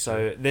energy.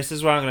 So this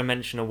is where I'm going to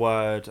mention a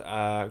word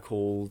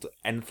called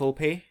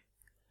enthalpy.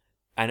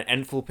 And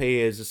enthalpy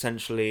is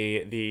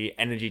essentially the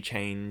energy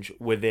change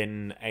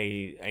within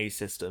a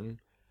system.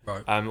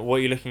 Right. What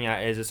you're looking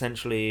at is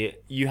essentially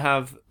you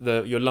have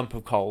your lump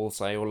of coal,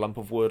 say, or lump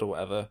of wood or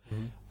whatever,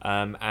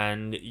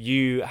 and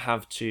you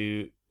have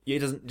to. It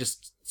doesn't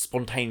just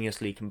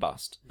spontaneously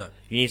combust. No.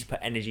 You need to put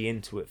energy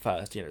into it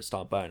first, to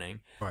start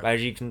burning. Right. But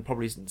as you can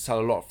probably tell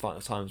a lot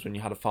of times when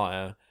you had a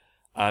fire,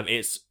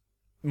 it's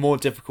more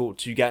difficult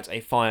to get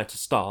a fire to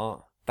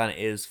start than it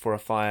is for a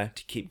fire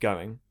to keep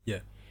going. Yeah.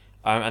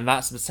 And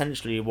that's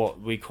essentially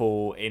what we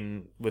call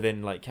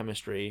within like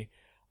chemistry,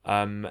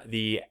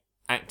 the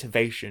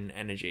activation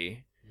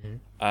energy.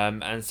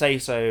 And say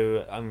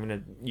so, I'm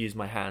going to use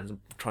my hands and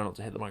try not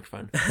to hit the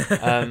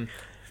microphone.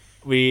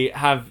 We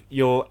have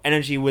your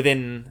energy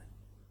within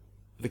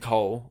the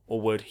coal or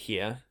wood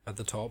here. At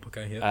the top,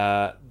 okay,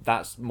 yeah.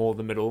 That's more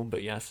the middle,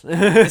 but yes.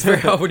 It's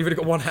very hard when you've only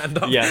got one hand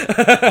up.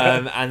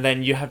 Yeah. And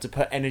then you have to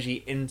put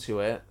energy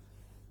into it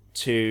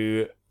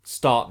to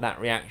start that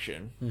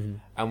reaction,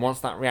 and once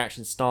that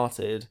reaction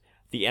started,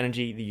 the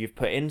energy that you've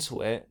put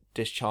into it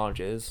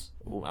discharges.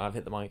 Oh, I've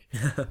hit the mic.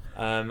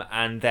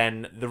 And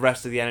then the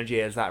rest of the energy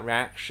is that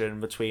reaction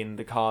between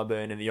the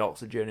carbon and the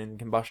oxygen in the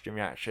combustion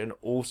reaction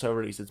also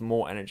releases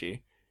more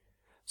energy.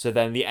 So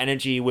then the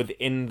energy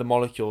within the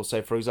molecule,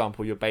 so for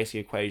example, your basic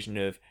equation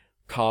of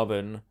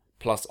carbon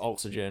plus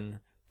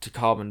oxygen to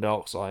carbon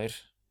dioxide,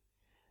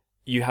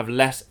 you have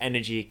less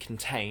energy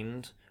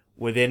contained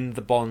within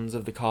the bonds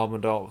of the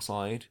carbon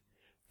dioxide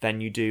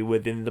than you do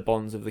within the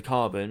bonds of the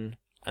carbon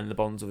and the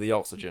bonds of the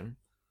oxygen.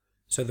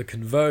 So the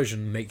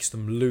conversion makes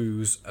them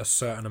lose a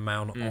certain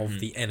amount of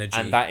the energy.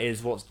 And that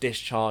is what's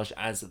discharged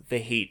as the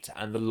heat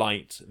and the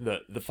light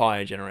that the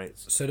fire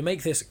generates. So to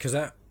make this, because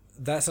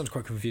that sounds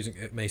quite confusing,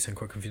 it may sound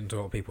quite confusing to a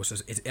lot of people, so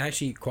it's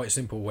actually quite a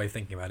simple way of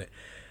thinking about it.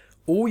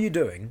 All you're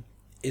doing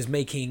is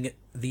making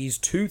these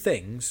two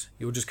things,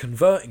 you're just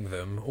converting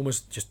them,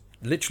 almost just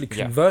literally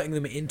converting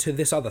them into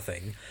this other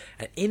thing,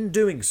 and in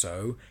doing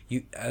so,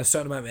 a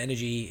certain amount of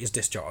energy is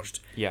discharged.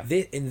 Yeah.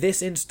 In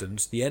this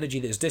instance, the energy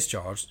that is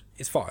discharged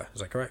is fire.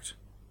 Is that correct?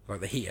 Like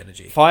the heat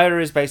energy.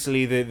 Fire is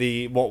basically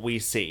the what we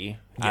see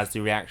as the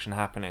reaction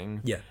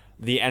happening. Yeah.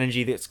 The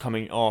energy that's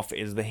coming off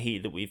is the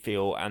heat that we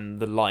feel, and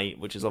the light,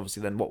 which is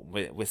obviously then what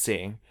we're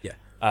seeing. Yeah.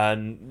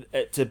 And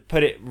to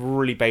put it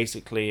really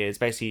basically, is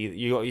basically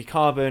you got your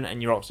carbon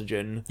and your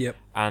oxygen. Yep.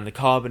 And the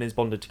carbon is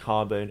bonded to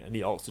carbon, and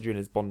the oxygen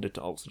is bonded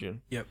to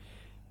oxygen. Yep.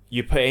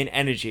 You put in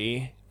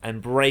energy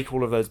and break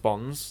all of those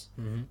bonds,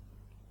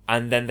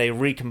 and then they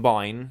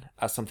recombine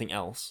as something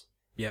else.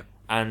 Yep.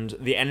 And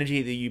the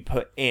energy that you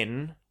put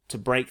in to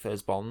break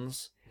those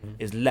bonds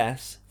is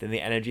less than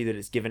the energy that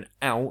is given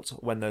out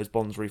when those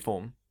bonds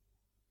reform.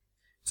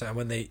 So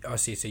when I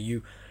see,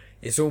 so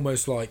it's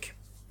almost like,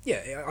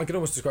 yeah, I can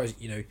almost describe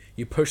it,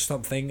 you push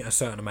something a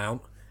certain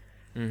amount,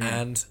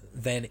 and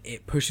then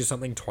it pushes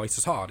something twice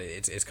as hard.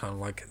 It's kind of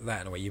like that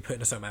in a way. You put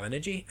in a certain amount of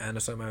energy, and a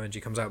certain amount of energy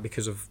comes out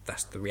because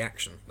that's the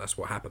reaction. That's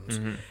what happens.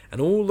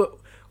 And all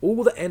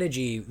the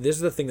energy, this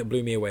is the thing that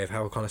blew me away of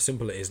how kind of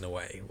simple it is in a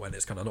way, when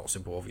it's kind of not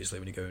simple, obviously,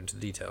 when you go into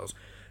the details.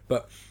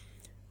 But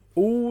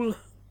all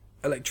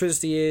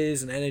electricity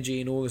is, and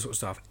energy and all this sort of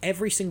stuff,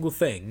 every single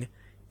thing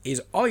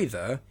is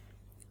either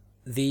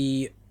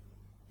the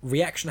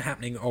reaction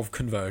happening of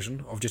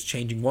conversion, of just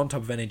changing one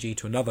type of energy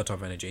to another type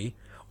of energy,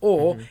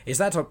 or is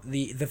that type,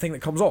 the thing that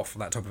comes off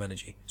that type of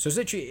energy. So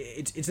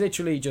it's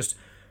literally just,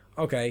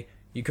 okay,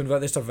 you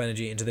convert this type of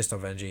energy into this type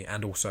of energy,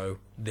 and also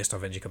this type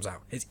of energy comes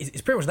out.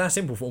 It's pretty much that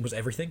simple for almost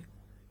everything.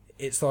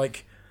 It's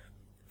like,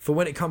 for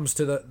when it comes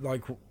to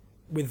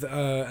with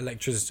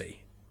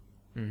electricity,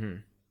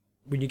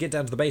 when you get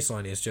down to the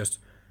baseline, it's just,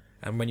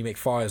 and when you make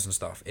fires and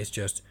stuff, it's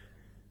just,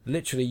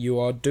 literally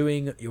you're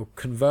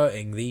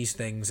converting these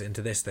things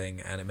into this thing,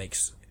 and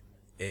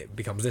it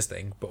becomes this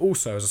thing, but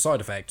also as a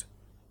side effect,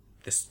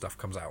 this stuff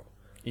comes out.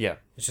 Yeah.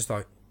 It's just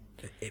like,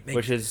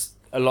 which is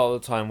a lot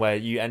of the time where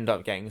you end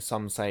up getting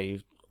some,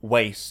 say,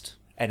 waste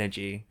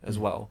energy as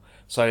well.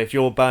 So if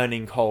you're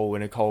burning coal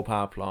in a coal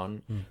power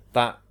plant,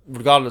 that,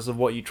 regardless of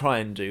what you try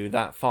and do,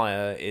 that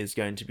fire is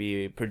going to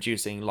be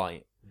producing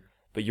light,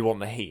 but you want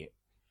the heat.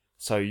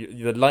 So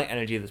the light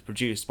energy that's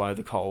produced by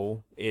the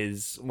coal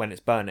is, when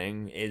it's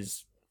burning,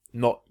 is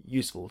not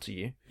useful to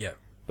you. Yeah.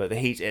 But the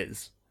heat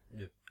is.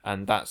 Yeah.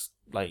 And that's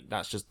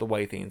just the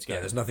way things go. Yeah,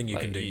 there's nothing you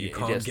can do. You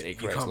can't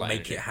make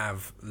energy. it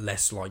have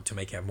less light to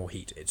make it have more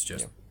heat. It's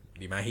just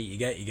the amount of heat you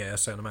get a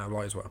certain amount of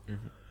light as well.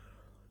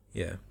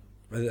 Yeah.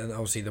 And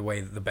obviously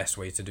the best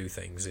way to do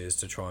things is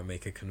to try and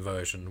make a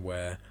conversion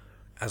where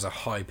as a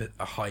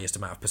highest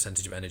amount of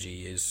percentage of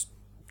energy is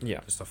the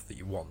stuff that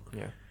you want.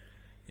 Yeah.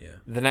 Yeah.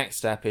 The next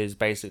step is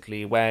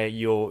basically where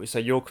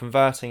you're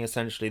converting,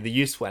 essentially the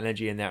useful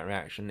energy in that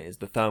reaction is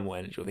the thermal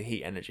energy or the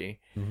heat energy.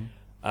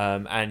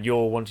 And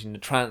you're wanting to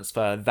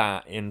transfer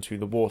that into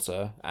the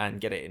water and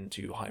get it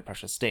into high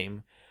pressure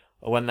steam.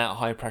 When that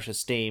high pressure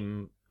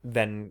steam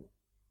then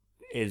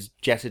is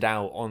jetted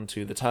out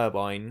onto the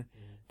turbine,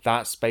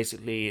 that's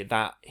basically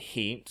that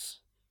heat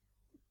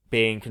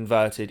being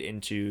converted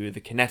into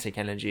the kinetic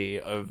energy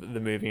of the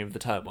moving of the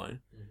turbine.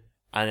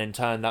 And in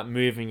turn, that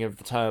moving of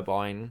the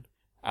turbine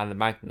and the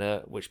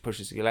magnet, which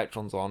pushes the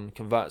electrons on,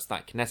 converts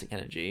that kinetic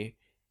energy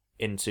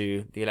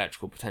into the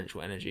electrical potential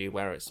energy,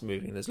 where it's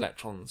moving those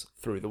electrons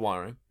through the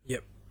wiring.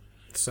 Yep.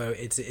 So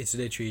it's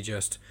literally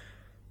just,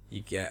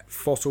 you get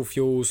fossil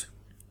fuels,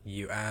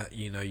 you add,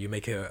 you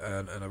make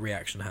a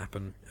reaction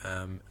happen,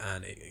 and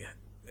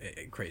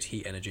it creates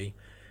heat energy,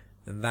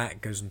 and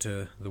that goes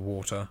into the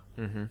water,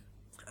 and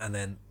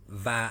then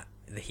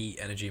the heat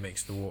energy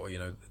makes the water,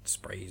 it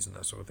sprays and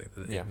that sort of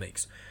thing. It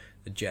makes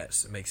the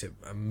jets, it makes it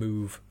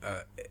move.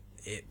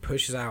 It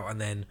pushes out, and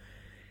then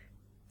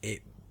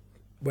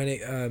when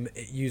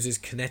it uses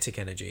kinetic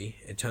energy,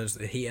 it turns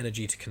the heat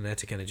energy to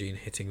kinetic energy and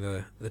hitting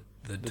the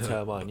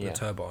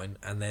turbine,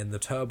 and then the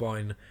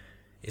turbine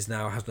has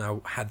now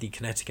had the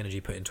kinetic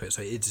energy put into it,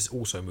 so it's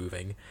also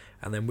moving,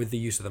 and then with the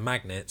use of the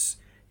magnets,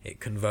 it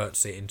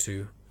converts it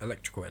into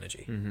electrical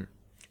energy.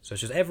 So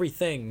it's just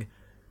everything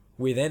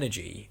with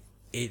energy.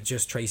 It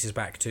just traces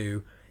back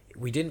to,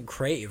 we didn't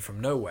create it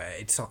from nowhere.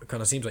 It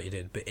kind of seems like you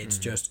did, but it's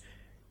just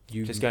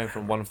going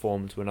from one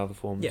form to another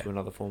form to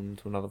another form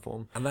to another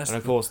form. And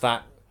of course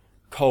that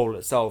coal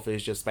itself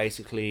is just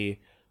basically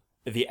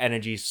the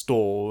energy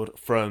stored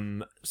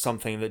from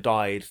something that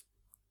died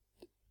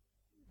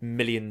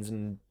millions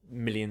and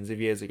millions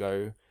of years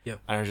ago. Yep.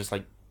 And it's just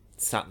like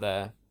sat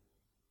there.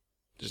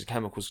 There's a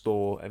chemical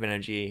store of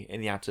energy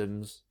in the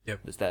atoms. Yep.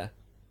 That's there.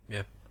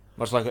 Yeah.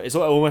 Much like it's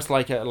almost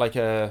like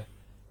a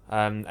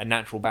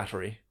natural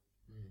battery,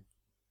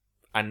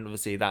 and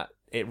obviously that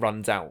it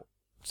runs out,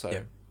 so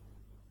it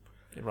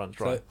runs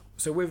dry.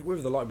 So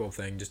with the light bulb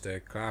thing, just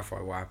to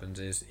clarify, what happens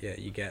is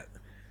you get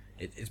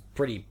it's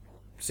pretty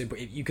simple.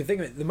 You can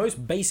think of it. The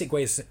most basic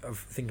way of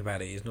thinking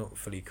about it is not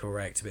fully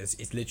correct, but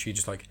it's literally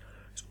just like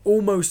it's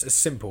almost as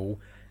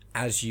simple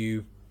as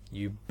you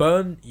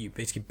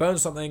basically burn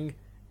something,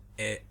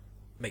 it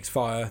makes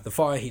fire, the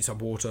fire heats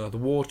up water, the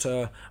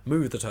water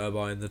moves the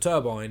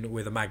turbine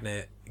with a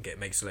magnet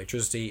makes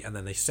electricity, and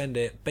then they send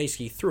it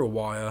basically through a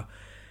wire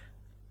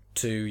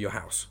to your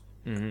house.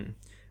 Mm-hmm.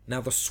 Now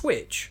the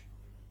switch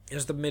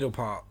is the middle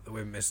part that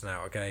we're missing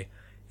out, okay?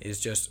 Is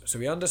just so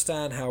we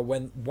understand how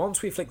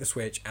once we flick the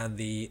switch and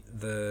the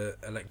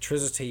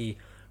electricity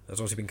that's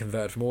obviously been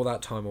converted from all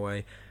that time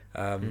away,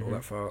 all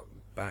that far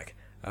back,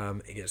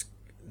 it gets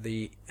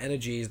the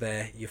energy is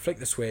there. You flick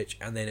the switch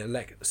and then it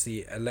lets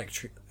the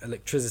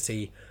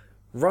electricity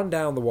run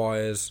down the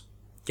wires,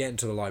 get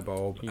into the light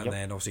bulb, and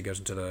then obviously goes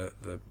into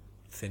the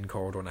thin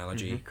corridor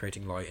analogy,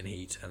 creating light and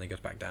heat, and then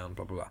goes back down.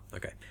 Blah blah blah.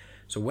 Okay,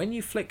 so when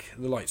you flick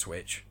the light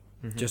switch,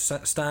 just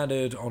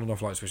standard on and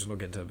off light switches, I'm not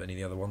getting to any of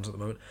the other ones at the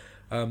moment.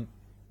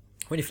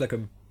 When you flick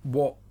them,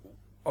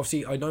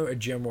 obviously I know a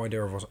general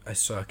idea of what a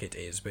circuit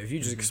is, but if you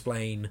just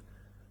explain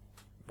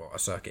what a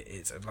circuit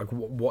is, like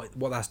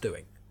what that's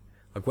doing,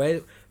 like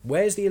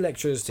where's the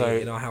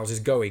electricity in our houses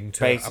going to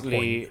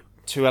basically a point?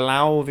 To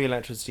allow the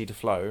electricity to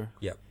flow,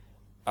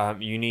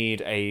 you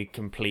need a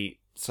complete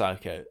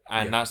circuit,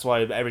 and that's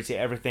why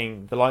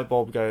everything the light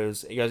bulb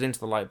goes into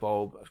the light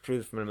bulb through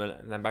the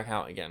filament and then back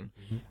out again,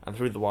 and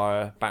through the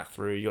wire back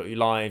through your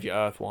live, your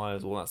earth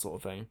wires, all that sort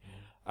of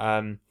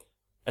thing.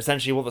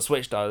 Essentially what the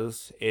switch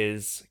does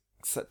is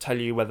tell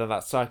you whether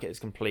that circuit is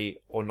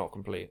complete or not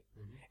complete.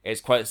 It's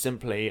quite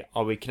simply,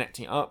 are we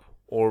connecting up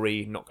or are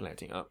we not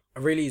connecting up?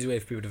 A really easy way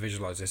for people to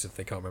visualize this, if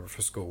they can't remember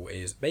for school,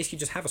 is basically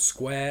just have a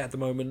square at the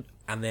moment,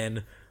 and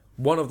then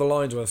one of the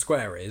lines where the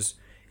square is,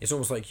 it's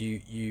almost like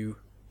you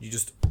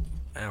just...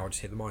 Ow, I just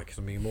hit the mic because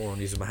I'm being more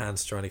on using my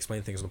hands to try and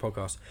explain things on the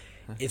podcast.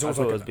 It's almost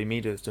I thought like it would be me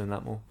that's doing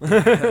that more.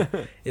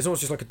 It's almost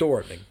just like a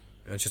door opening.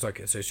 It's just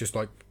like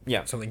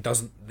something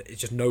doesn't.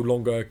 It's just no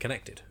longer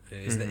connected.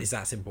 It's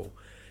that simple.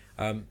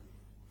 And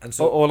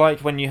so, or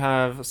like when you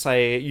have,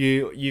 say,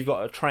 you've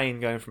got a train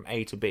going from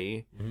A to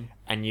B,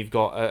 and you've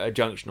got a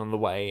junction on the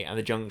way, and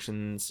the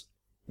junction's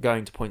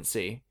going to point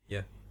C.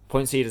 Yeah.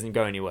 Point C doesn't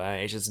go anywhere.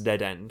 It's just a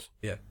dead end.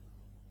 Yeah.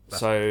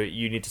 So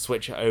you need to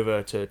switch it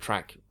over to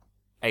track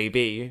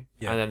AB,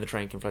 and then the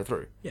train can flow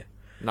through. Yeah.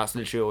 And that's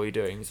literally all you're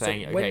doing,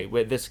 saying,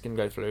 this can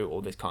go through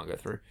or this can't go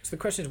through. So the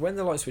question is, when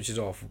the light switch is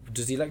off,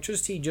 does the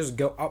electricity just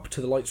go up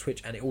to the light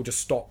switch and it all just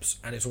stops,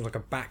 and it's almost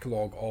like a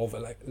backlog of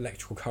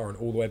electrical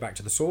current all the way back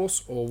to the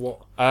source, or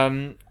what?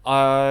 I'm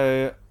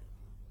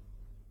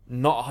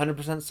not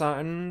 100%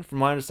 certain. From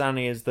my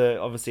understanding is that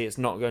obviously it's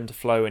not going to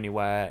flow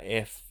anywhere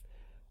if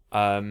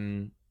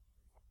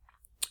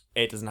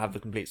it doesn't have the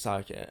complete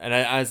circuit. And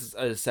as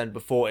I said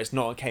before, it's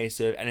not a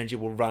case of energy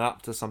will run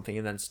up to something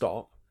and then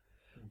stop.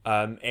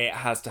 It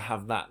has to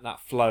have that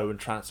flow and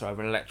transfer of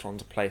an electron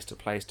to place to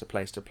place to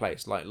place to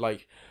place,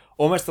 like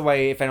almost the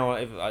way I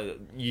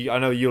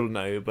know you'll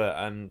know, but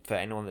for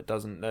anyone that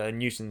doesn't,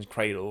 Newton's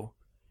cradle,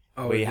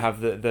 where you have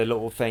the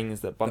little things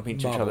that bump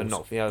into each other,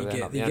 knock the other.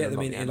 You get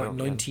them in like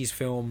 90s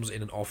films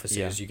in an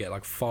offices. You get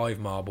like 5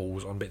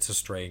 marbles on bits of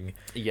string.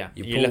 Yeah,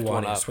 you pull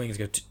one, it swings,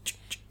 go.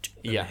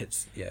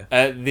 Hits.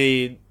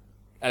 The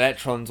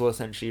electrons will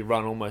essentially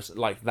run almost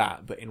like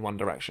that, but in one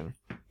direction.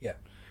 Yeah.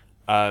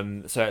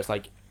 So it's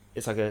like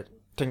a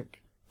tink,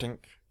 tink,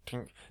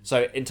 tink.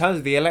 So in terms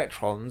of the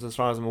electrons, as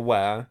far as I'm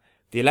aware,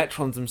 the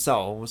electrons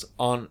themselves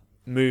aren't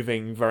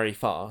moving very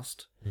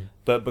fast.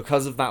 But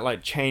because of that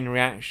like chain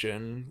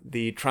reaction,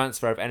 the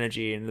transfer of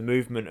energy and the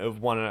movement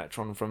of one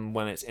electron from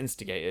when it's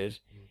instigated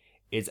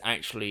is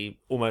actually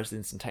almost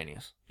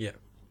instantaneous. Yeah.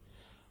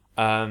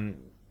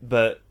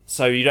 But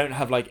so you don't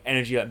have like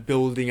energy like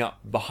building up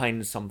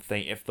behind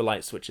something if the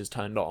light switch is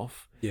turned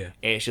off. Yeah.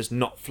 It's just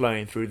not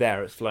flowing through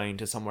there, it's flowing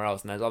to somewhere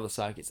else, and there's other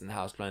circuits in the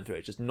house flowing through it.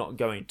 It's just not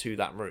going to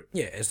that route.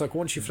 Yeah, it's like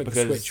once you flick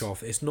the switch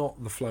off, it's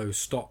not the flow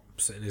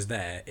stops and is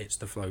there, it's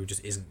the flow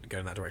just isn't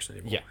going that direction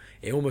anymore. Yeah.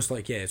 It's almost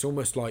like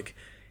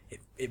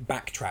it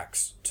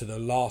backtracks to the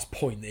last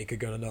point that it could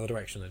go in another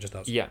direction, it just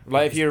does. Yeah,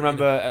 like if you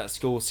remember at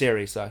school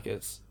series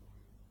circuits.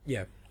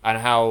 Yeah. And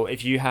how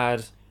if you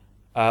had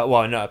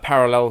a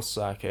parallel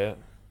circuit,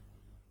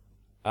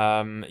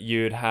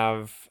 you'd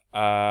have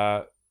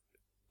now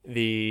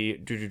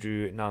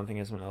I'm thinking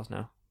of something else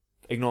now.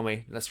 Ignore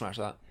me. Let's scratch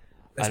that.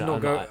 We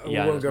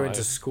won't go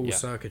into school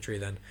circuitry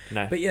then.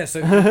 No. But yeah,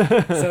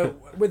 so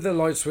with the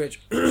light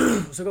switch,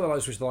 so got the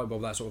light switch, the light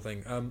bulb, that sort of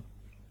thing.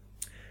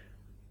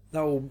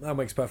 That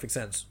makes perfect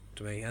sense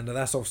to me, and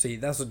that's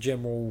a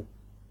general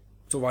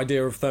sort of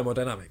idea of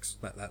thermodynamics.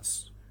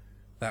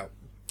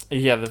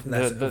 Yeah,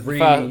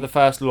 the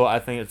first law, I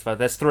think it's first.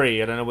 There's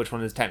 3. I don't know which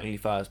one is technically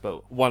first,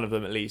 but one of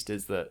them at least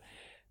is that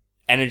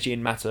energy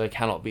and matter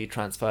cannot be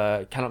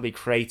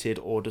created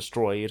or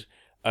destroyed,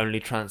 only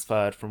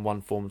transferred from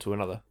one form to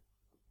another.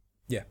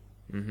 Yeah.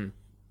 Mm-hmm.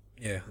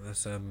 Yeah,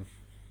 that's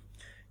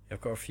I've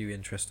got a few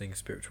interesting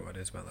spiritual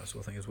ideas about that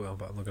sort of thing as well,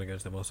 but I'm not going to go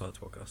into them on a science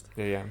podcast.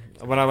 Yeah.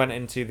 When I went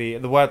into the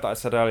word that I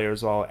said earlier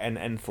as well,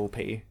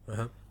 enthalpy.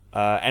 Uh-huh.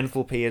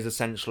 Enthalpy is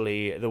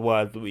essentially the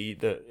word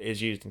that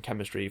is used in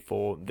chemistry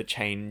for the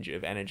change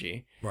of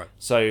energy. Right.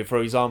 So, for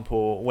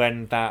example,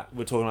 when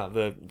we're talking about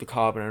the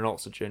carbon and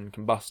oxygen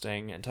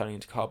combusting and turning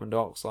into carbon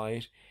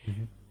dioxide,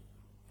 Mm-hmm.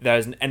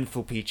 there's an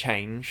enthalpy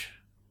change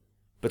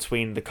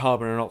between the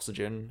carbon and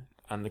oxygen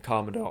and the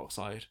carbon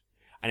dioxide.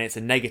 And it's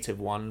a negative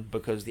one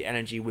because the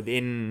energy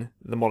within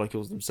the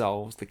molecules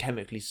themselves, the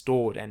chemically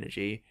stored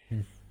energy,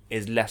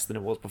 is less than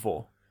it was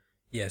before.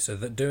 Yeah, so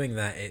doing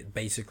that, it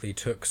basically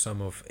took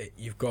some of it.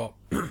 You've got,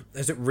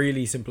 is it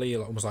really simply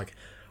almost like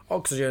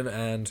oxygen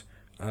and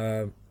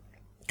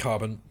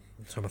carbon?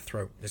 So my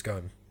throat is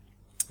going.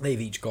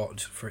 They've each got,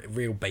 for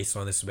real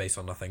baseline, this is based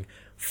on nothing,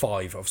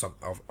 5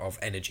 of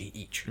energy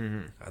each.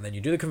 Mm-hmm. And then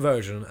you do the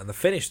conversion, and the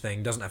finished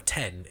thing doesn't have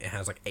 10, it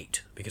has like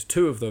 8. Because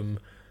 2 of them,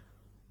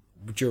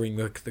 during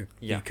the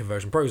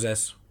conversion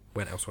process,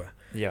 went elsewhere.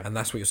 Yeah. And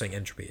that's what you're saying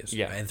entropy is.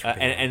 Yeah. Entropy.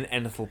 And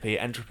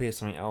enthalpy. Entropy is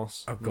something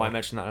else. Oh, God. Might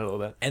mention that a little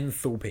bit.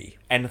 Enthalpy.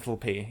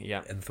 Enthalpy,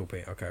 yeah.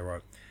 Enthalpy, okay,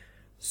 right.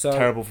 So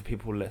Terrible for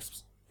people with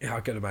lisps. Yeah,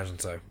 I can imagine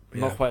so. Yeah.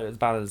 Not quite as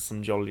bad as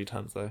some geology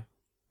terms, though.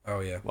 Oh,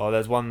 yeah. Well,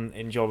 there's one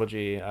in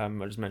geology, I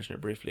just mentioned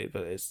it briefly,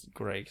 but it's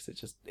great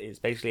because it's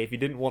basically, if you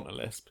didn't want a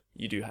lisp,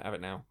 you do have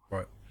it now.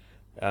 Right.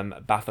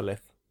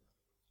 Batholith.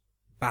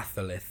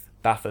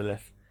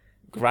 Batholith.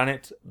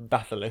 Granite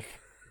batholith.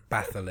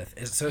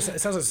 Batholith. So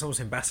it sounds like someone's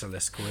in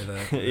basilisk with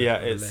a...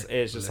 Yeah, with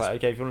it's just like,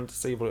 okay, if you wanted to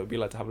see what it would be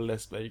like to have a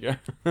lisp, there you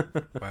go.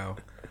 Wow.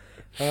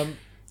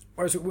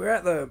 Whereas we're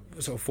at the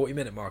sort of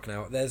 40-minute mark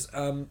now. There's...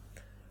 I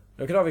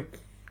could either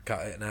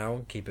cut it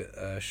now, keep it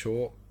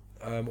short,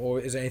 or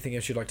is there anything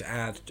else you'd like to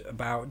add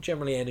about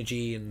generally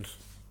energy and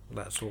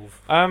that sort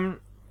of...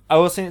 I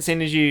was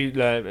seeing as you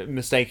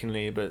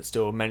mistakenly, but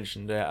still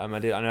mentioned it. I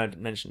know I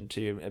mentioned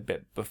to you a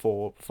bit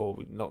before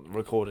we not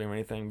recording or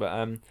anything,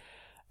 but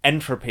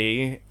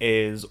entropy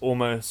is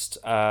almost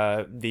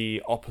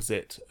the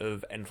opposite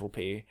of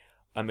enthalpy.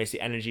 It's the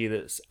energy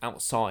that's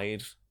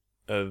outside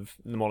of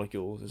the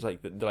molecules. It's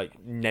like the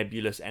like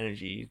nebulous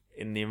energy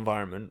in the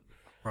environment.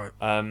 Right.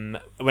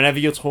 Whenever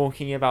you're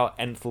talking about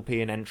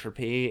enthalpy and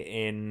entropy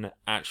in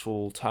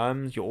actual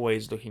terms, you're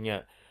always looking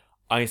at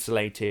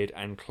isolated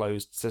and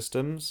closed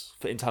systems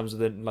in terms of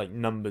the like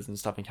numbers and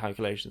stuff and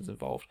calculations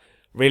involved.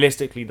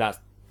 Realistically, that's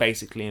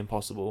basically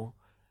impossible.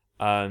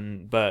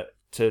 But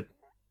for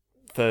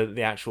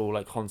the actual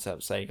like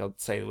concept's sake,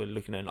 I'd say that we're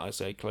looking at an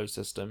isolated closed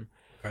system.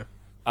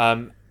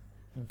 Okay.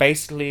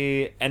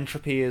 Basically,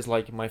 entropy is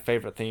like my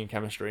favorite thing in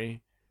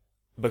chemistry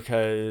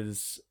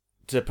because,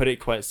 to put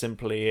it quite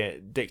simply,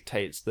 it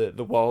dictates that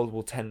the world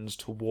will tend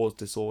towards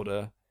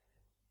disorder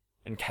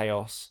and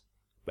chaos,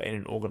 but in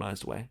an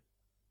organized way.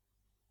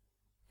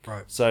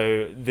 Right.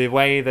 So the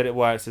way that it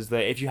works is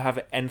that if you have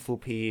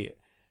enthalpy,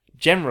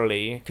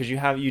 generally, because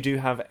you do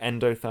have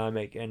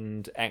endothermic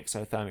and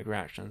exothermic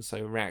reactions,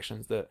 so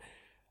reactions that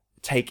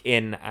take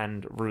in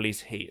and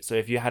release heat. So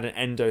if you had an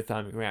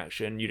endothermic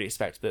reaction, you'd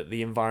expect that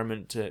the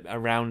environment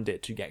around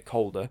it to get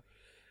colder.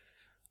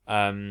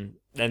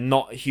 They're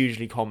not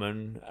hugely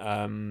common,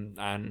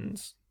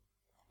 and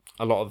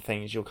a lot of the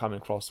things you'll come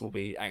across will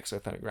be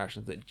exothermic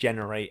reactions that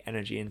generate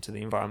energy into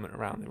the environment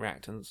around the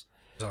reactants. Is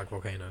that like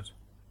volcanoes?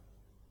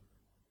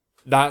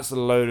 That's a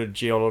load of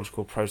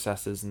geological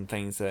processes and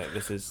things that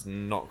this is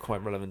not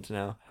quite relevant to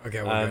now.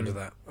 Okay, we'll go into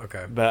that.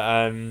 Okay.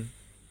 But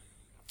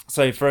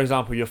so for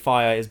example, your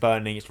fire is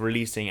burning, it's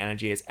releasing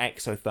energy, it's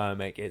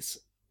exothermic,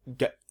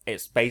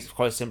 it's based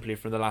quite simply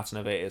from the Latin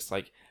of it, it's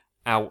like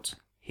out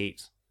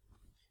heat.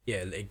 Yeah,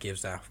 it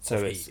gives out. So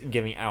it's heat.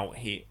 giving out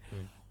heat.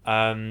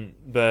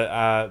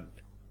 But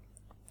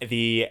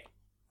the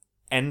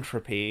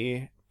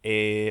entropy,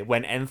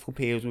 when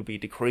enthalpy would be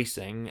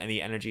decreasing and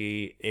the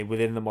energy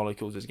within the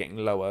molecules is getting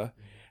lower,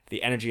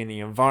 the energy in the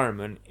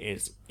environment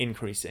is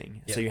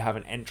increasing. Yeah. So you have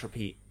an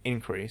entropy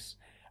increase,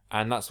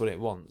 and that's what it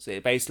wants.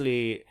 It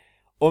basically,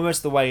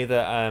 almost the way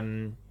that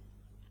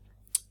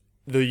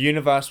the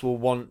universe will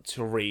want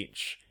to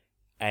reach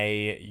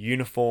a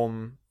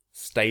uniform,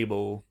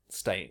 stable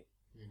state.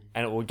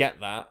 And it will get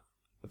that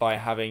by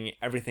having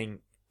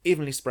everything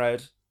evenly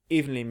spread,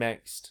 evenly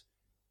mixed,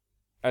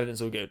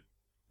 everything's all good.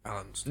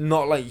 Balanced.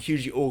 Not like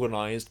hugely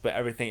organised, but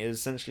everything is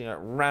essentially like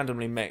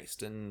randomly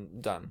mixed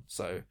and done.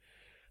 So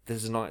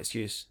this is not an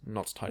excuse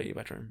not to tidy your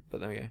bedroom,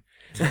 but there we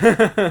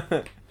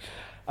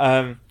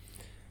go.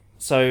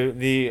 So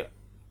the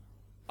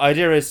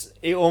idea is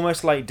it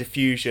almost like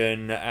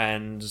diffusion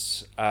and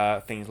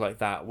things like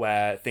that,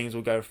 where things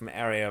will go from an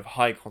area of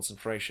high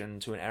concentration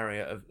to an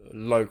area of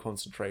low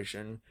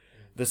concentration.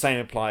 The same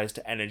applies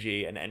to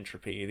energy and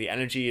entropy. The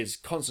energy is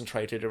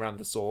concentrated around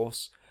the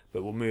source,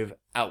 but will move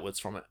outwards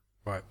from it.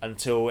 Right.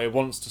 Until it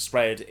wants to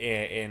spread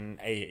in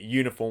a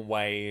uniform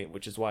way,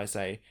 which is why I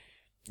say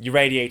your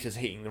radiator's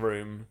heating the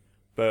room,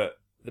 but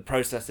the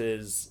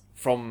processes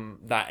from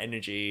that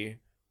energy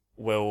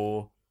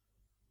will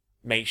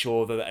make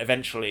sure that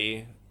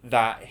eventually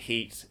that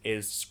heat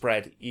is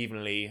spread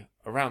evenly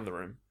around the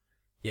room.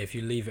 Yeah, if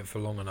you leave it for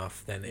long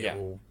enough, then it Yeah.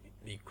 will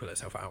equal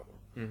itself out.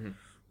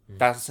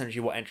 That's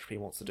essentially what entropy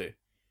wants to do.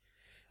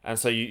 And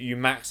so you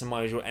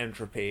maximize your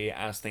entropy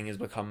as things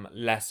become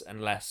less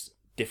and less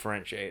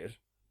differentiated.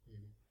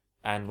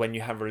 And when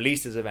you have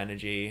releases of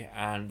energy,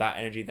 and that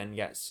energy then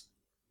gets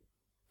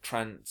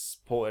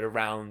transported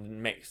around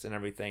and mixed and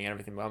everything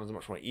becomes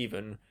much more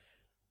even,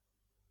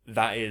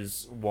 that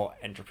is what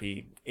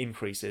entropy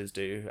increases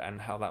do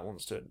and how that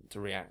wants to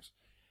react.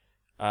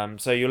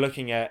 So you're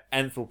looking at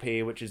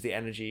enthalpy, which is the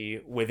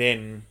energy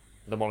within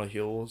the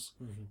molecules,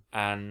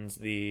 and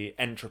the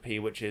entropy,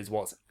 which is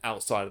what's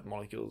outside of the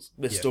molecules.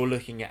 We're still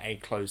looking at a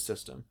closed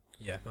system.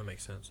 Yeah, that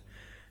makes sense.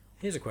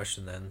 Here's a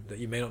question then that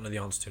you may not know the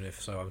answer to, and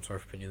if so, I'm sorry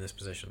for putting you in this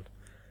position.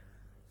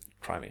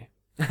 Try me.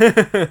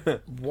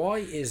 Why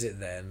is it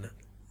then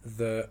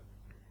that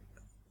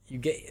you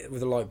get,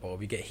 with a light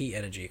bulb, you get heat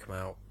energy come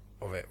out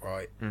of it,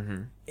 right?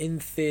 Mm-hmm. In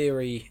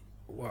theory,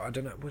 well, I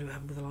don't know, what do we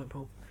have with a light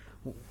bulb?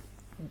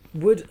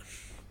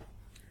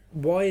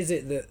 Why is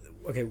it that,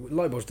 okay,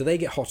 light bulbs, do they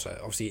get hotter?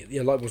 Obviously,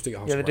 yeah, light bulbs do get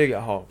hotter. Yeah, they do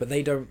get hot. But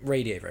they don't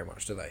radiate very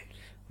much, do they?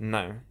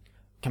 No.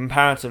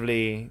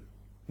 Comparatively,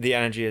 the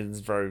energy is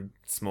very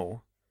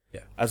small.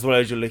 Yeah. As well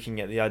as you're looking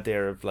at the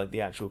idea of like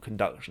the actual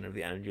conduction of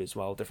the energy as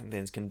well. Different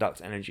things conduct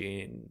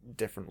energy in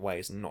different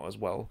ways and not as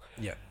well.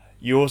 Yeah.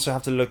 You also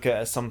have to look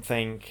at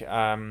something,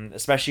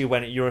 especially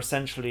when you're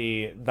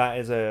essentially, that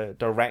is a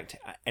direct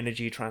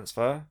energy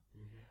transfer.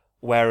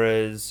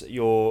 Whereas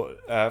you're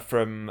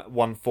from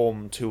one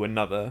form to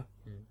another,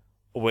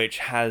 which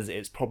has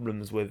its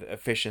problems with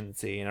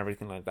efficiency and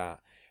everything like that.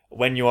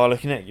 When you are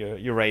looking at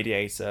your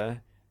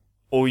radiator,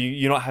 or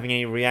you're not having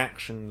any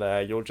reaction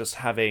there, you're just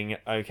having,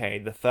 okay,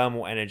 the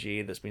thermal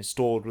energy that's been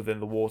stored within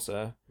the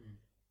water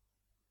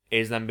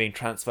is then being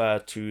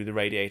transferred to the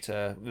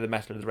radiator, the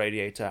metal of the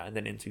radiator, and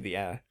then into the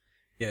air.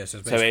 Yeah,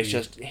 so it's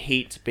just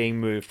heat being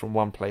moved from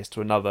one place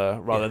to another,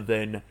 rather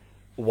than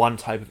one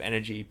type of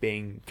energy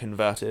being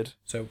converted.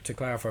 So to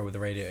clarify with the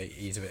radiator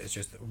ease of it, it's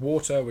just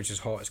water, which is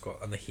hot. It's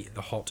got, and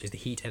the hot is the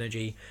heat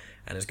energy,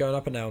 and it's going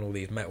up and down all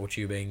these metal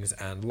tubings,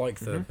 and like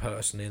the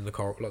person in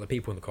the like the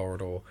people in the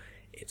corridor,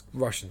 it's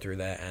rushing through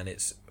there, and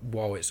it's,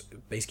 while it's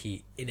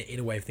basically in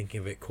a way of thinking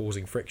of it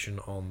causing friction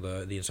on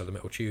the inside of the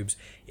metal tubes,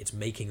 it's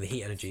making the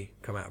heat energy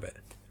come out of it.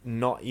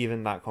 Not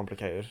even that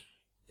complicated.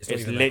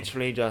 It's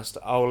literally just,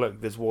 oh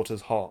look, this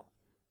water's hot,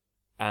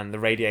 and the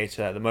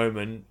radiator at the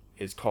moment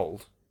is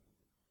cold.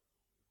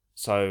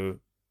 So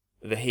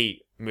the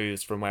heat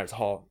moves from where it's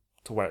hot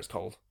to where it's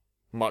cold.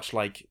 Much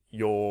like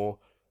your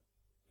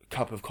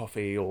cup of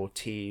coffee or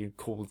tea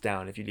cools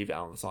down if you leave it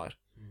out on the side.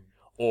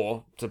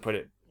 Or, to put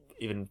it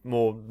even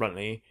more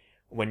bluntly,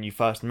 when you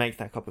first make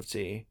that cup of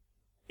tea,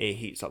 it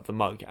heats up the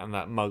mug, and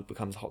that mug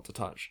becomes hot to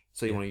touch.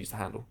 So you want to use the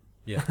handle.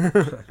 Yeah.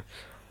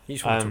 You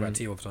just want to talk about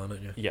tea all the time,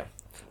 don't you? Yeah.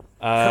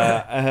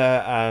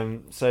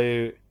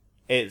 So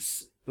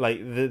it's like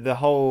the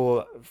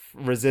whole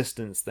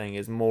resistance thing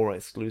is more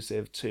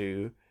exclusive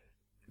to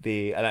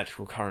the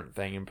electrical current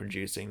thing and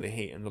producing the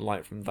heat and the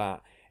light from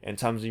that. In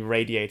terms of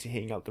radiator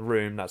heating up the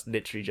room, that's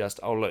literally just,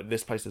 oh look,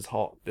 this place is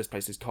hot, this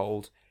place is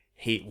cold.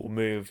 Heat will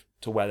move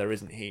to where there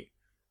isn't heat.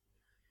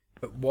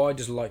 But why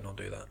does light not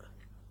do that?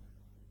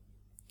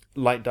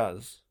 Light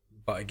does.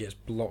 But it gets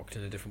blocked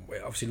in a different way.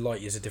 Obviously,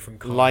 light is a different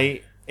kind.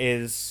 Light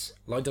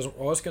doesn't.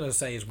 What I was going to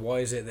say is, why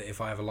is it that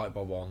if I have a light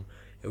bulb on,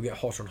 it'll get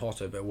hotter and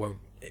hotter, but it won't.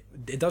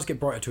 It does get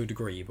brighter to a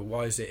degree, but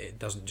why is it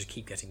doesn't just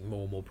keep getting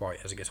more and more bright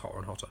as it gets hotter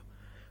and hotter?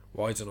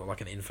 Why is it not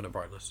like an infinite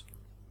brightness?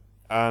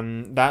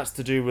 That's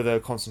to do with a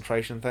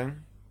concentration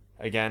thing.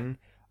 Again,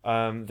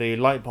 the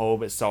light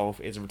bulb itself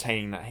is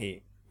retaining that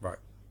heat. Right.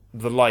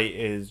 The light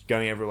is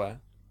going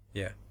everywhere.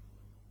 Yeah.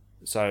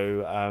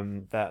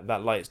 So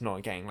that light's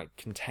not getting like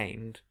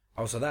contained.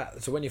 Oh, so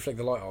when you flick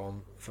the light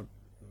on,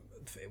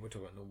 we're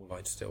talking about normal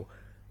light still,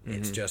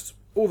 it's just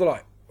all the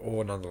light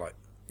or none of the light.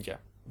 Yeah.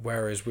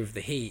 Whereas with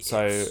the heat,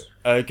 so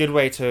a good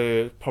way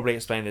to probably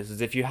explain this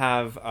is if you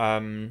have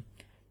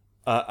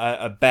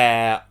a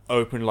bare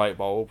open light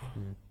bulb,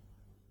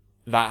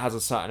 that has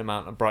a certain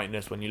amount of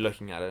brightness when you're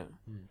looking at it.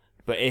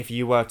 But if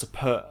you were to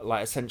put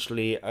like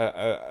essentially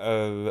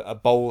a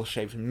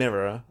bowl-shaped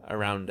mirror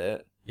around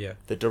it,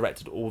 that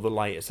directed all the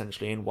light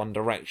essentially in one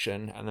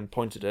direction and then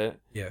pointed it,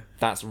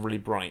 that's really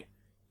bright.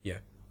 Yeah.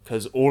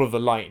 Because all of the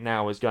light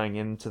now is going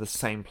into the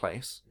same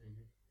place.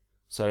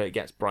 So it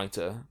gets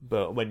brighter.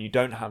 But when you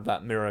don't have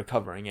that mirror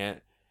covering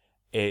it,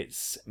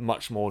 it's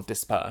much more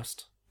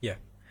dispersed. Yeah.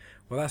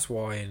 Well, that's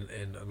why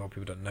in a lot of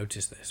people don't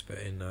notice this, but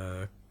in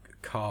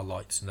car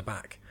lights in the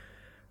back,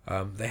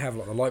 they have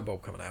like the light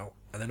bulb coming out,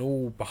 and then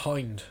all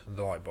behind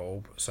the light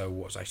bulb, so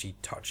what's actually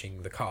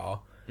touching the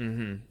car,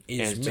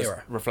 is mirror.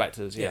 Just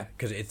reflectors, yeah.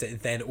 Because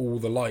then all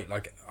the light,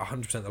 like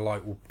 100% of the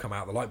light will come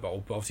out of the light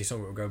bulb, but obviously some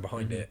of it will go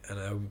behind it and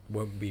it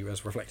won't be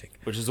as reflecting.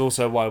 Which is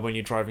also why when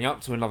you're driving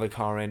up to another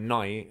car in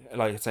night,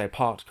 like say a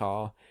parked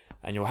car,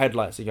 and your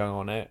headlights are going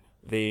on it,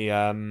 the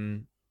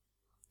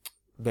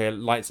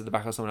lights at the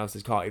back of someone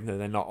else's car, even though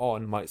they're not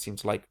on, might seem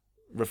to like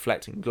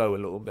reflect and glow a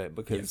little bit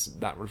because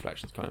that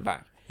reflection's coming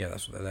back. Yeah,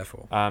 that's what they're there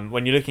for.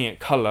 When you're looking at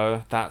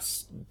color,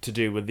 that's to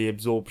do with the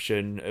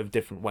absorption of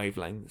different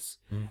wavelengths.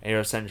 And you're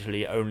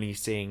essentially only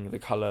seeing the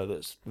color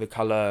that's the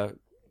color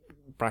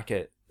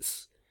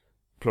brackets,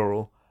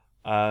 plural,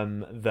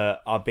 that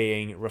are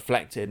being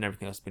reflected and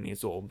everything else being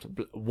absorbed.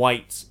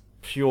 White,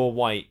 pure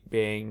white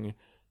being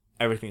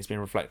everything that's being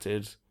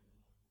reflected.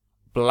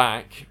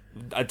 Black,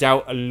 I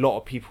doubt a lot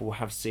of people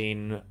have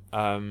seen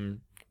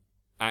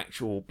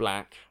actual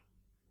black,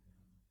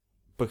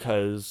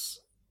 because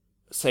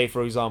say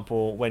for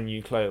example when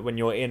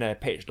you're in a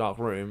pitch dark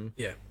room,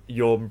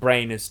 your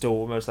brain is still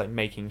almost like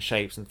making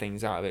shapes and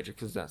things out of it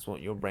because that's what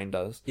your brain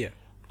does.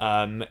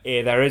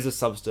 There is a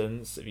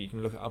substance, if you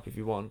can look it up if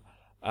you want,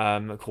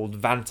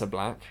 called Vanta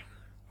Black.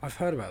 I've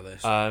heard about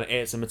this.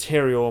 It's a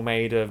material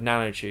made of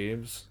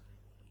nanotubes,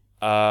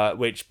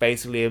 which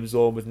basically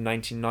absorb with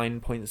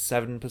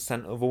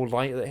 99.7% of all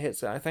light that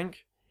hits it, I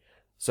think.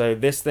 So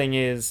this thing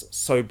is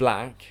so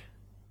black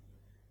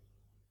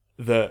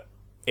that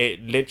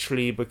it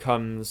literally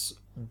becomes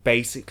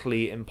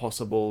basically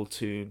impossible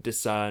to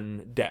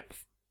discern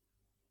depth.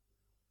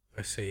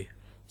 I see.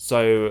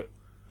 So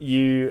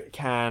you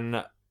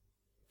can,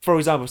 for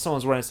example, if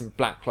someone's wearing some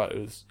black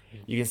clothes,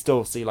 you can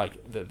still see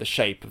like the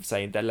shape of,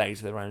 say, their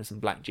legs. They're wearing some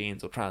black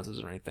jeans or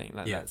trousers or anything.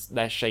 That's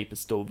their shape is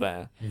still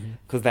there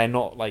because they're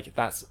not like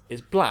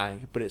it's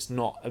black, but it's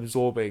not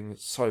absorbing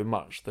so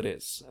much that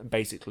it's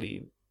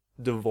basically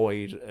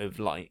devoid of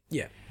light.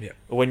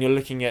 But when you're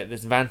looking at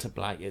this Vanta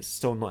Black, it's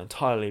still not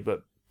entirely,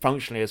 but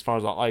functionally, as far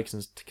as our eye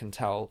can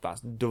tell,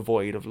 that's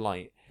devoid of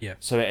light.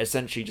 So it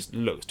essentially just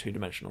looks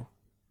two-dimensional.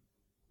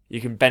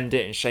 You can bend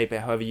it and shape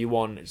it however you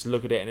want. Just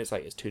look at it and it's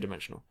like it's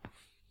two-dimensional.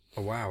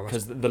 Oh wow!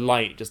 Because the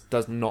light just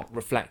does not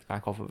reflect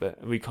back off of it.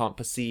 We can't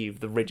perceive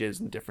the ridges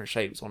and different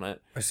shapes on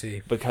it. I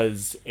see.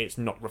 Because it's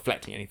not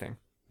reflecting anything.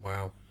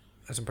 Wow.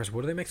 That's impressive.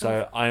 What do they make?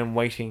 So I am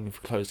waiting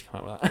for clothes to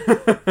come out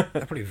with that.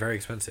 They're probably very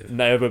expensive.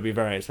 No, it would be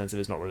very expensive.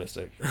 It's not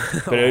realistic,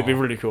 but it would be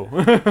really cool.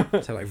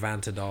 So like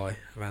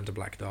Vanta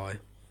Black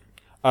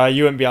dye.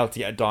 You wouldn't be able to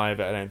get a dye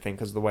of it, I don't think,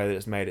 because of the way that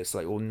it's made. It's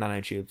like all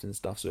nanotubes and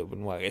stuff, so it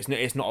wouldn't work.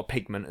 It's not a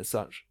pigment as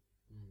such.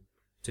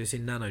 So it's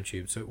in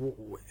nanotubes.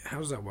 So how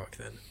does that work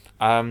then?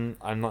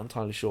 I'm not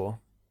entirely sure.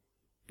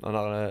 I'm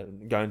not gonna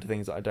go into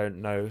things that I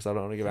don't know because I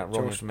don't want to give out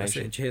wrong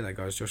information. Did you hear that,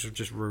 guys? Josh has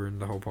just ruined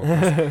the whole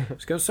podcast.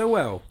 It's going so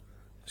well.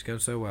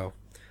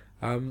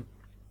 Well,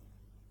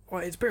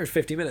 it's pretty much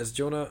 50 minutes.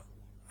 Do you wanna?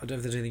 I don't know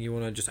if there's anything you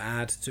wanna just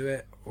add to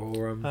it,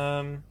 or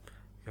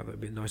that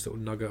would be a nice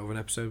little nugget of an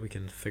episode. We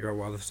can figure out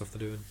what other stuff to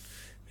do in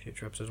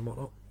future episodes and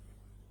whatnot.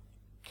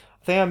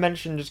 I think I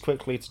mentioned just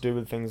quickly to do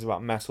with things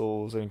about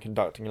metals and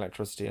conducting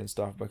electricity and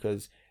stuff,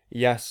 because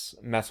yes,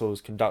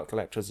 metals conduct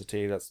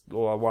electricity. That's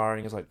all our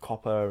wiring is like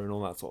copper and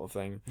all that sort of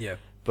thing. Yeah.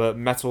 But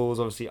metals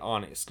obviously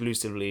aren't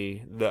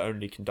exclusively the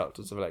only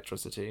conductors of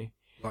electricity.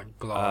 Like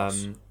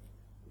glass.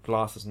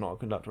 Glass is not a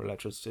conductor of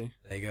electricity.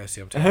 There you go.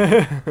 See, I'm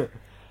telling you.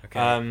 Okay.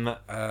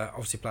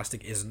 Obviously,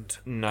 plastic isn't.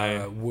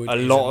 No. Wood a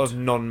lot of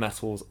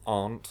non-metals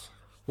aren't.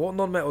 What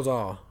non-metals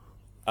are?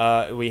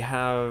 We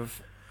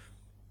have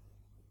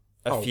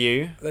a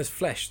few. There's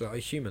flesh that are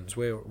humans.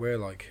 We're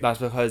like. That's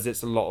because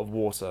it's a lot of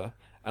water,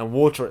 and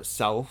water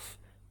itself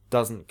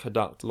doesn't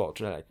conduct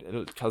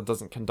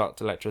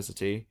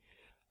electricity,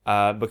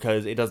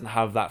 because it doesn't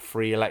have that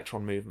free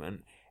electron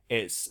movement.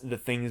 It's the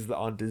things that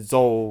are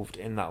dissolved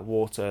in that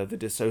water, the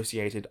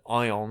dissociated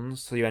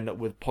ions, so you end up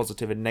with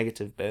positive and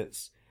negative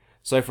bits.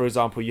 So, for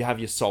example, you have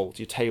your salt,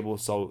 your table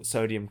salt,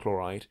 sodium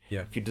chloride.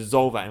 Yeah. If you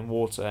dissolve that in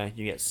water,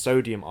 you get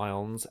sodium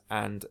ions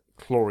and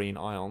chlorine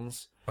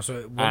ions. Oh,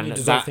 so when you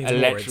dissolve things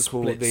in water, it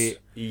splits.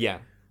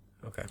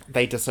 Okay.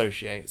 They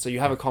dissociate. So you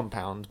have a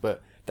compound,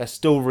 but they're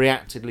still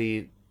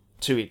reactively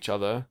to each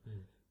other,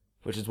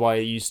 which is why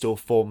you still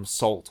form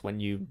salt when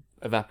you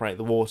evaporate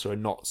the water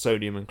and not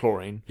sodium and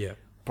chlorine. Yeah.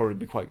 Probably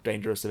be quite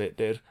dangerous if it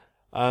did.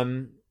 But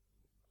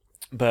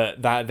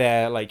that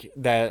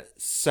they're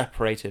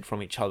separated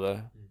from each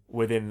other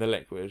within the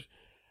liquid.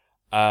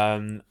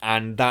 And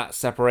that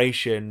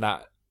separation,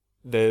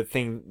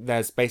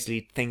 there's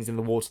basically things in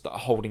the water that are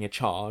holding a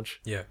charge.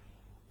 Yeah.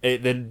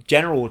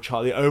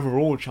 The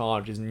overall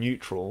charge is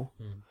neutral,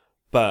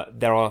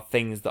 but there are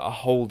things that are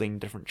holding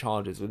different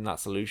charges within that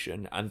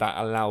solution, and that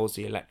allows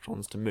the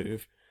electrons to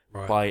move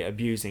by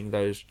abusing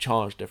those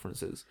charge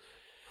differences.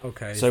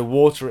 Okay. So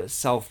water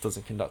itself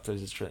doesn't conduct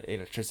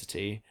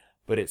electricity,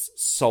 but it's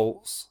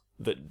salts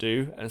that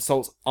do, and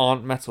salts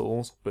aren't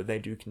metals, but they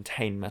do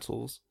contain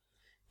metals.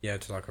 Yeah,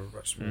 to like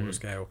a smaller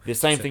scale. The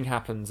same thing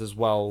happens as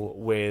well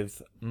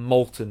with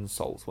molten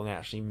salts when they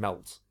actually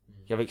melt.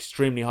 You have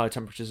extremely high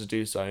temperatures to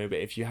do so, but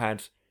if you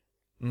had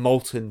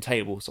molten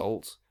table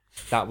salt,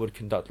 that would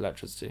conduct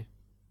electricity.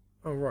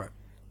 Oh, right.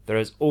 There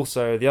is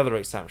also the other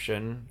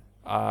exception.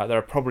 There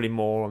are probably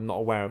more, I'm not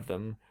aware of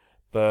them,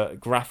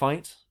 but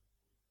graphite.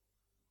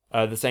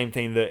 The same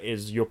thing that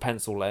is your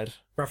pencil lead.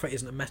 Graphite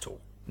isn't a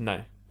metal?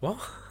 No. What?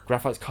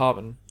 Graphite's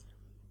carbon.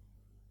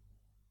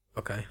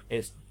 Okay.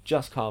 It's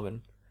just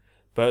carbon.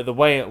 But the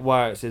way it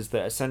works is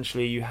that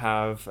essentially you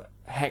have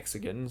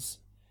hexagons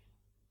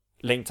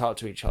linked up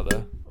to each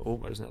other.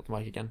 Oh, I just knocked the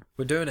mic again.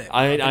 We're doing it.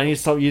 I need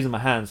to stop using my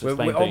hands to We're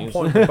explain on things.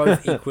 point. We're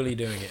both equally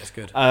doing it. It's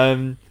good.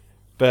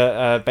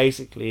 But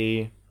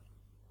basically,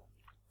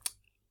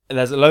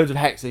 there's loads of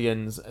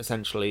hexagons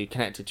essentially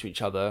connected to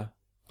each other,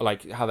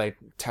 like how they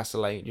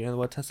tessellate. Do you know the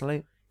word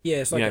tessellate? Yeah,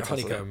 it's like You a know,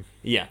 honeycomb.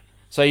 Yeah.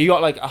 So you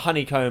got like a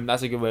honeycomb.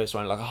 That's a good word to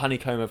describe it, like a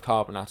honeycomb of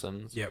carbon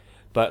atoms. Yep.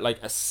 But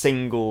like a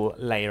single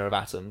layer of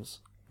atoms.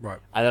 Right.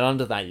 And then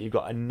under that, you've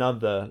got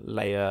another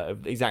layer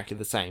of exactly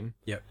the same.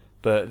 Yep.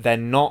 But they're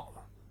not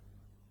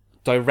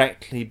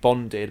directly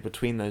bonded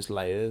between those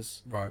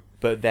layers. Right.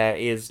 But there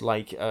is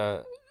like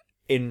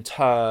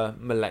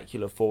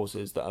intermolecular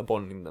forces that are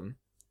bonding them.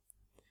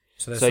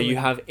 So you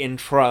have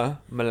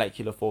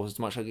intramolecular forces,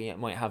 much like you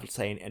might have,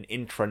 say, an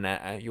intranet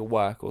at your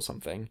work or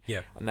something.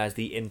 Yeah. And there's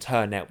the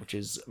internet, which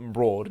is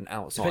broad and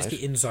outside. It's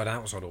basically inside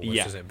outside almost,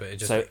 Yeah. isn't it? But it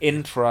just, So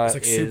intra it's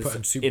like super is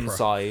and supra.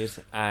 inside,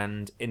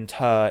 and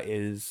inter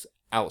is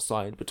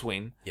outside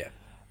between. Yeah.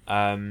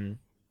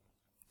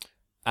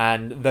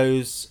 And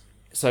those,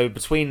 so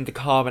between the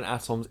carbon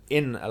atoms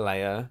in a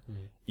layer,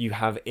 you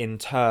have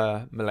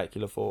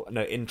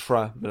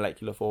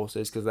intramolecular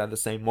forces because they're the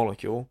same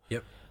molecule.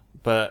 Yep.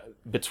 But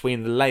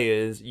between the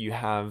layers, you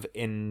have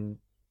intermolecular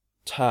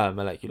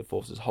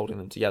forces holding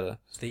them together.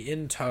 It's the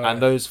inter. And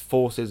those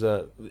forces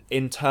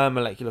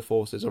intermolecular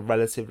forces are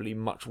relatively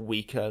much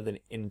weaker than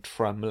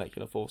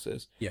intramolecular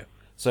forces. Yeah.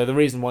 So the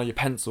reason why your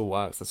pencil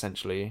works,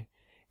 essentially,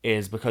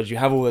 is because you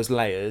have all those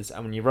layers,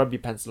 and when you rub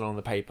your pencil on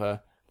the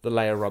paper, the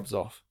layer rubs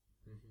off.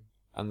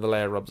 And the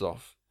layer rubs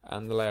off.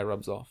 And the layer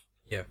rubs off.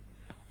 Yeah.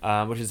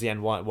 Which is the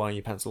end why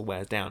your pencil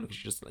wears down,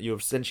 because you're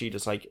essentially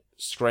just like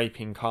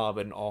scraping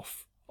carbon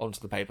off onto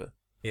the paper.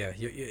 Yeah,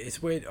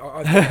 it's weird.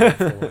 I've done that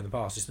before in the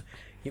past.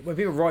 When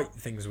people write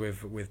things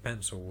with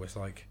pencil, it's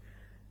like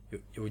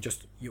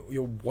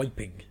you're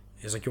wiping.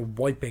 It's like you're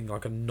wiping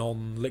like a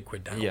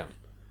non-liquid down. Yeah.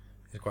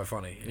 It's quite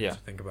funny Yeah. to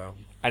think about.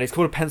 And it's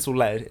called a pencil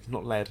lead. It's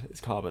not lead, it's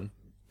carbon.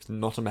 It's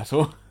not a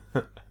metal.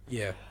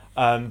 Yeah.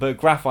 But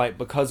graphite,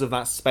 because of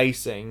that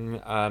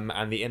spacing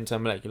and the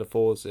intermolecular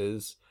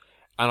forces,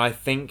 and I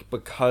think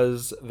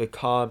because the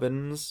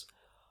carbons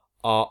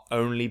are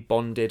only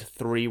bonded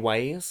 3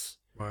 ways,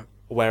 Right.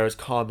 whereas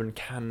carbon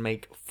can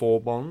make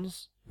 4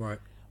 bonds, Right.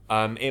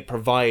 it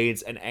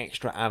provides an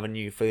extra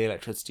avenue for the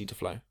electricity to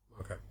flow.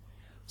 Okay.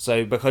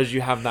 So because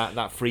you have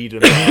that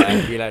freedom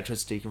where the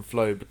electricity can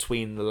flow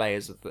between the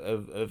layers of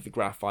the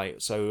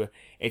graphite. So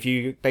if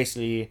you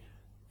basically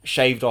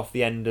shaved off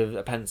the end of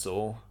a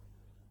pencil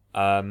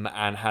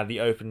and had the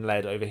open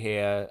lead over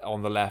here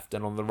on the left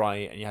and on the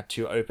right, and you had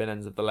 2 open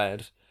ends of the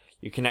lead,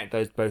 you connect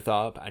those both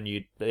up and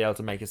you'd be able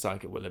to make a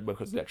circuit with it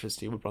because the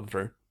electricity would run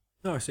through.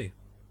 Oh, I see.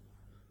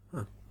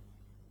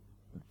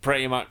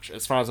 Pretty much,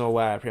 as far as I'm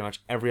aware, pretty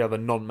much every other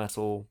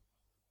non-metal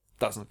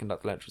doesn't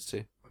conduct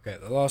electricity. Okay,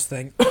 the last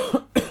thing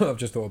I've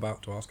just thought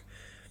about to ask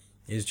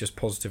is just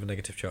positive and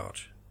negative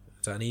charge.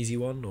 Is that an easy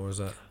one, or is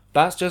that...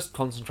 That's just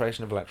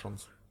concentration of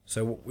electrons.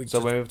 So We've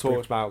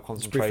talked about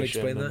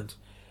concentration. explain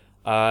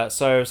and,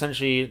 so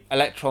essentially,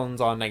 electrons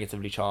are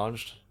negatively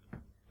charged.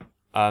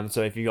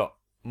 So if you've got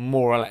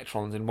more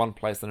electrons in one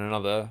place than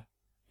another,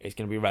 it's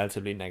going to be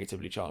relatively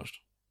negatively charged.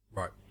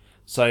 Right.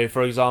 So,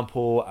 for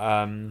example,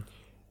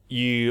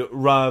 you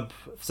rub...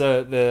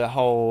 So the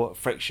whole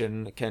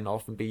friction can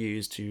often be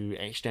used to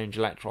exchange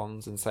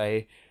electrons, and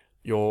say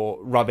you're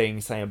rubbing,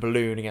 say, a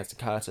balloon against a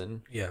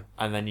curtain, Yeah.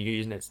 and then you're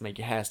using it to make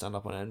your hair stand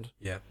up on end.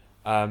 Yeah.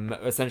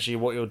 Essentially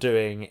what you're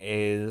doing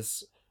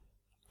is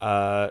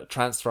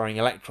transferring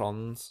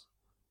electrons.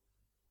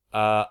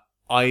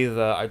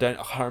 Either I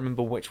can't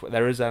remember which way.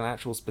 There is an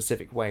actual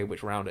specific way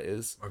which round it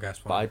is, Okay, that's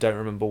fine. but I don't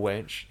remember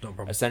which. Not a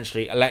problem.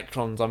 Essentially,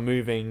 electrons are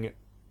moving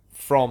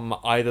from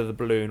either the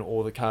balloon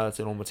or the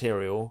curtain or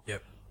material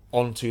Yep.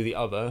 onto the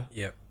other.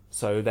 Yep.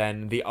 So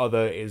then the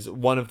other is,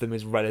 one of them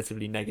is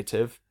relatively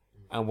negative,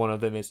 and one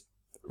of them is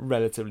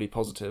relatively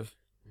positive.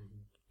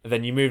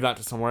 Then you move that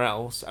to somewhere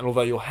else, and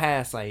although your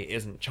hair, say,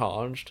 isn't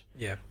charged,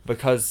 Yeah.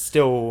 because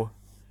still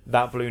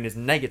that balloon is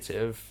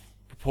negative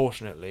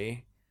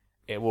proportionately,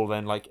 it will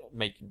then like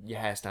make your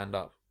hair stand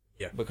up.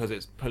 Yeah. Because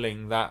it's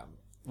pulling that,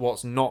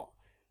 what's not,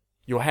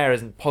 your hair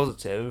isn't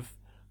positive,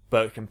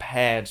 but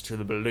compared to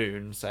the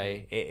balloon,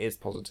 say, it is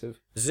positive.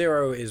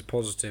 0 is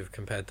positive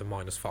compared to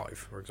 -5,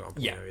 for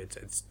example. Yeah. You know,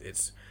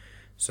 it's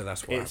so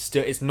that's why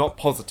It's not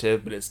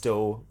positive, but it's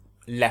still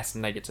less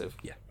negative.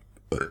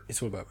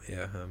 it's all about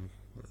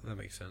that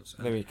makes sense.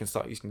 Then we can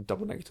start using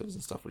double negatives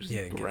and stuff, which is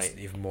Yeah, it great. gets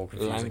even more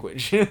confusing.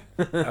 Language.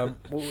 Well,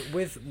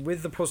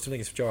 with the positive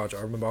negative charge,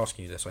 I remember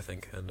asking you this, I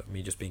think, and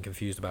me just being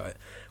confused about it,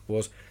 I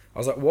was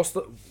like,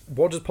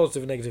 what does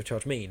positive and negative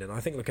charge mean? And I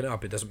think looking it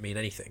up, it doesn't mean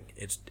anything.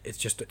 It's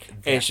just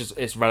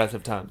It's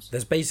relative terms.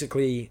 there's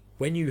basically,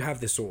 when you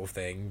have this sort of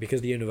thing,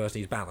 because the universe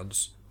needs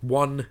balance,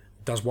 one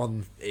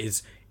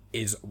is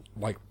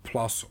like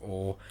plus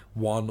or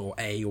 1 or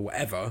A or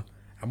whatever,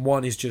 and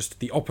one is just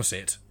the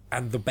opposite.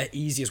 And the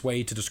easiest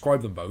way to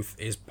describe them both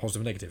is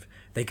positive and negative.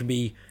 They can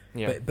be,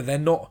 but they're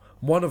not.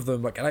 One of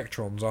them, like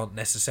electrons, aren't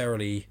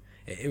necessarily.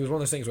 It was one of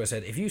those things where I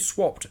said, if you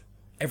swapped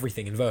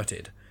everything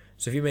inverted.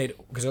 So if you made,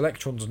 because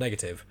electrons are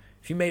negative,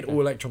 if you made all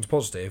electrons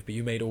positive, but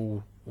you made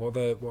all what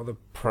are the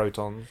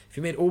protons. If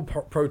you made all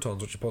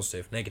protons, which are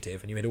positive,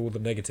 negative, and you made all the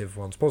negative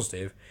ones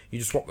positive, you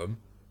just swap them.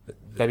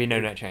 There'd be no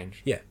net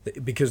change. Yeah,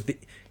 because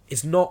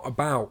it's not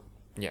about.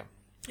 Yeah.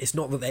 It's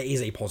not that there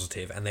is a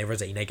positive and there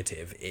is a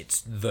negative.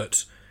 It's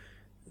that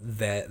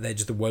they're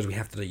just the words we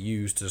have to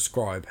use to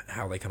describe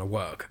how they kind of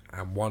work.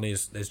 And one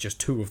is there's just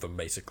two of them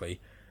basically.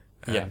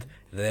 And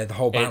the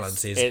whole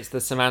balance it's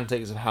the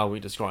semantics of how we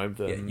describe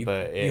them,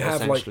 but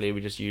essentially we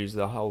just use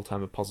the whole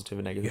term of positive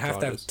and negative. You have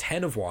charges. to have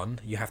 10 of one,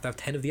 you have to have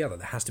 10 of the other.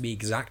 There has to be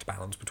exact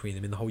balance between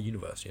them in the whole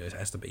universe. It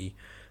has to be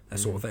that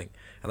sort of thing.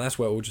 And that's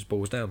where it all just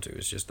boils down to.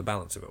 It's just the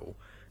balance of it all.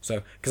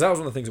 So, because that was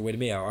one of the things that weirded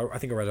me out. I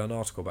think I read an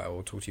article about it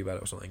or talked to you about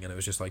it or something, and it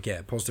was just like,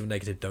 positive and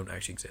negative don't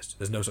actually exist.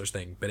 There's no such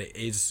thing, but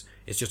it's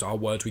just our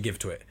words we give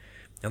to it.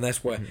 And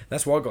that's where I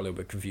got a little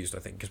bit confused, I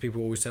think, because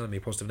people were always telling me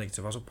positive and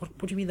negative. I was like, what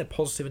do you mean they're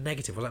positive and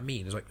negative? What does that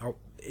mean? It's like,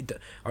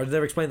 I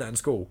never explained that in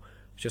school.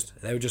 It's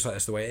just, they were just like,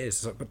 that's the way it is.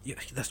 It's like, but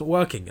that's not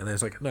working. And then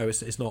it's like, no,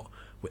 it's not.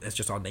 That's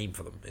just our name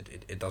for them.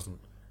 It doesn't.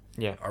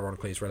 Yeah.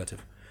 Ironically, it's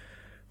relative.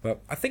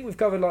 But I think we've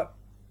covered, like,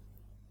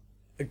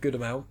 a good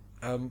amount.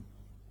 I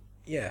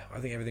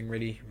think everything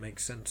really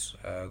makes sense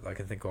I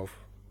can think of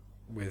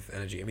with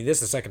energy. I mean, this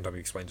is the second time you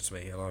explained it to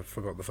me, and I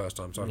forgot the first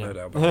time, so I've no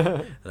doubt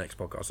about the next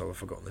podcast I'll have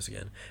forgotten this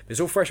again. But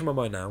it's all fresh in my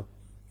mind now.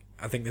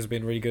 I think this has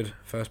been a really good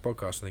first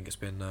podcast. I think it's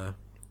been...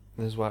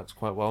 This has worked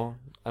quite well.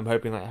 I'm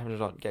hoping that I haven't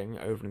ended up getting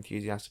over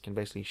enthusiastic and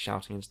basically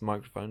shouting into the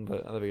microphone,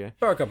 but there we go.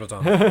 For a couple of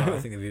times. I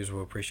think the viewers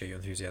will appreciate your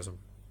enthusiasm.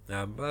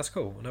 But that's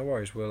cool. No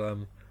worries.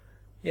 We'll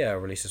I'll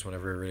release this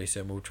whenever we release it,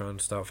 and we'll try and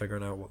start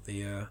figuring out what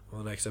the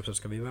next episode's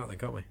going to be about then,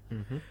 can't we?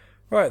 Mm-hmm.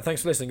 Right,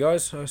 thanks for listening,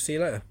 guys. I'll see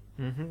you later.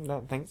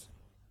 Thanks.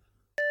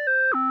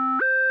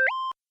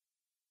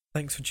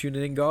 Thanks for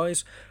tuning in,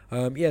 guys.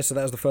 So that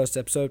was the first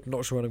episode.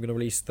 Not sure when I'm going to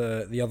release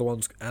the other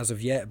ones as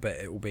of yet, but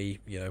it will be,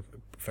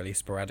 fairly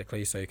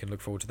sporadically, so you can look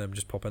forward to them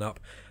just popping up.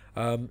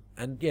 Don't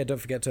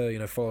forget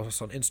to, follow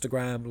us on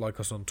Instagram, like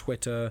us on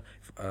Twitter,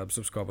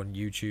 subscribe on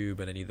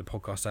YouTube and any of the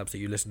podcast apps that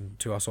you listen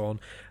to us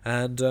on.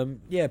 And,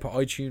 put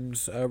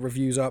iTunes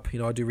reviews up.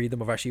 I do read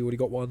them. I've actually already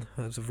got one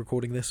as of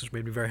recording this, which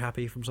made me very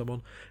happy from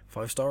someone.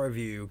 5-star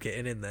review,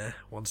 getting in there.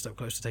 One step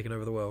closer to taking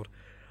over the world.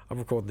 I'm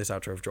recording this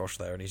outro of Josh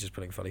there, and he's just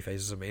putting funny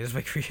faces at me. It's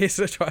making me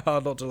try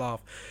hard not to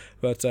laugh.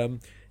 But,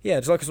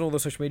 just like us on all the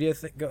social media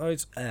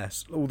guys.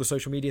 All the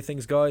social media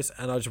things, guys.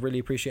 And I just really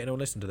appreciate anyone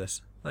listening to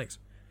this. Thanks.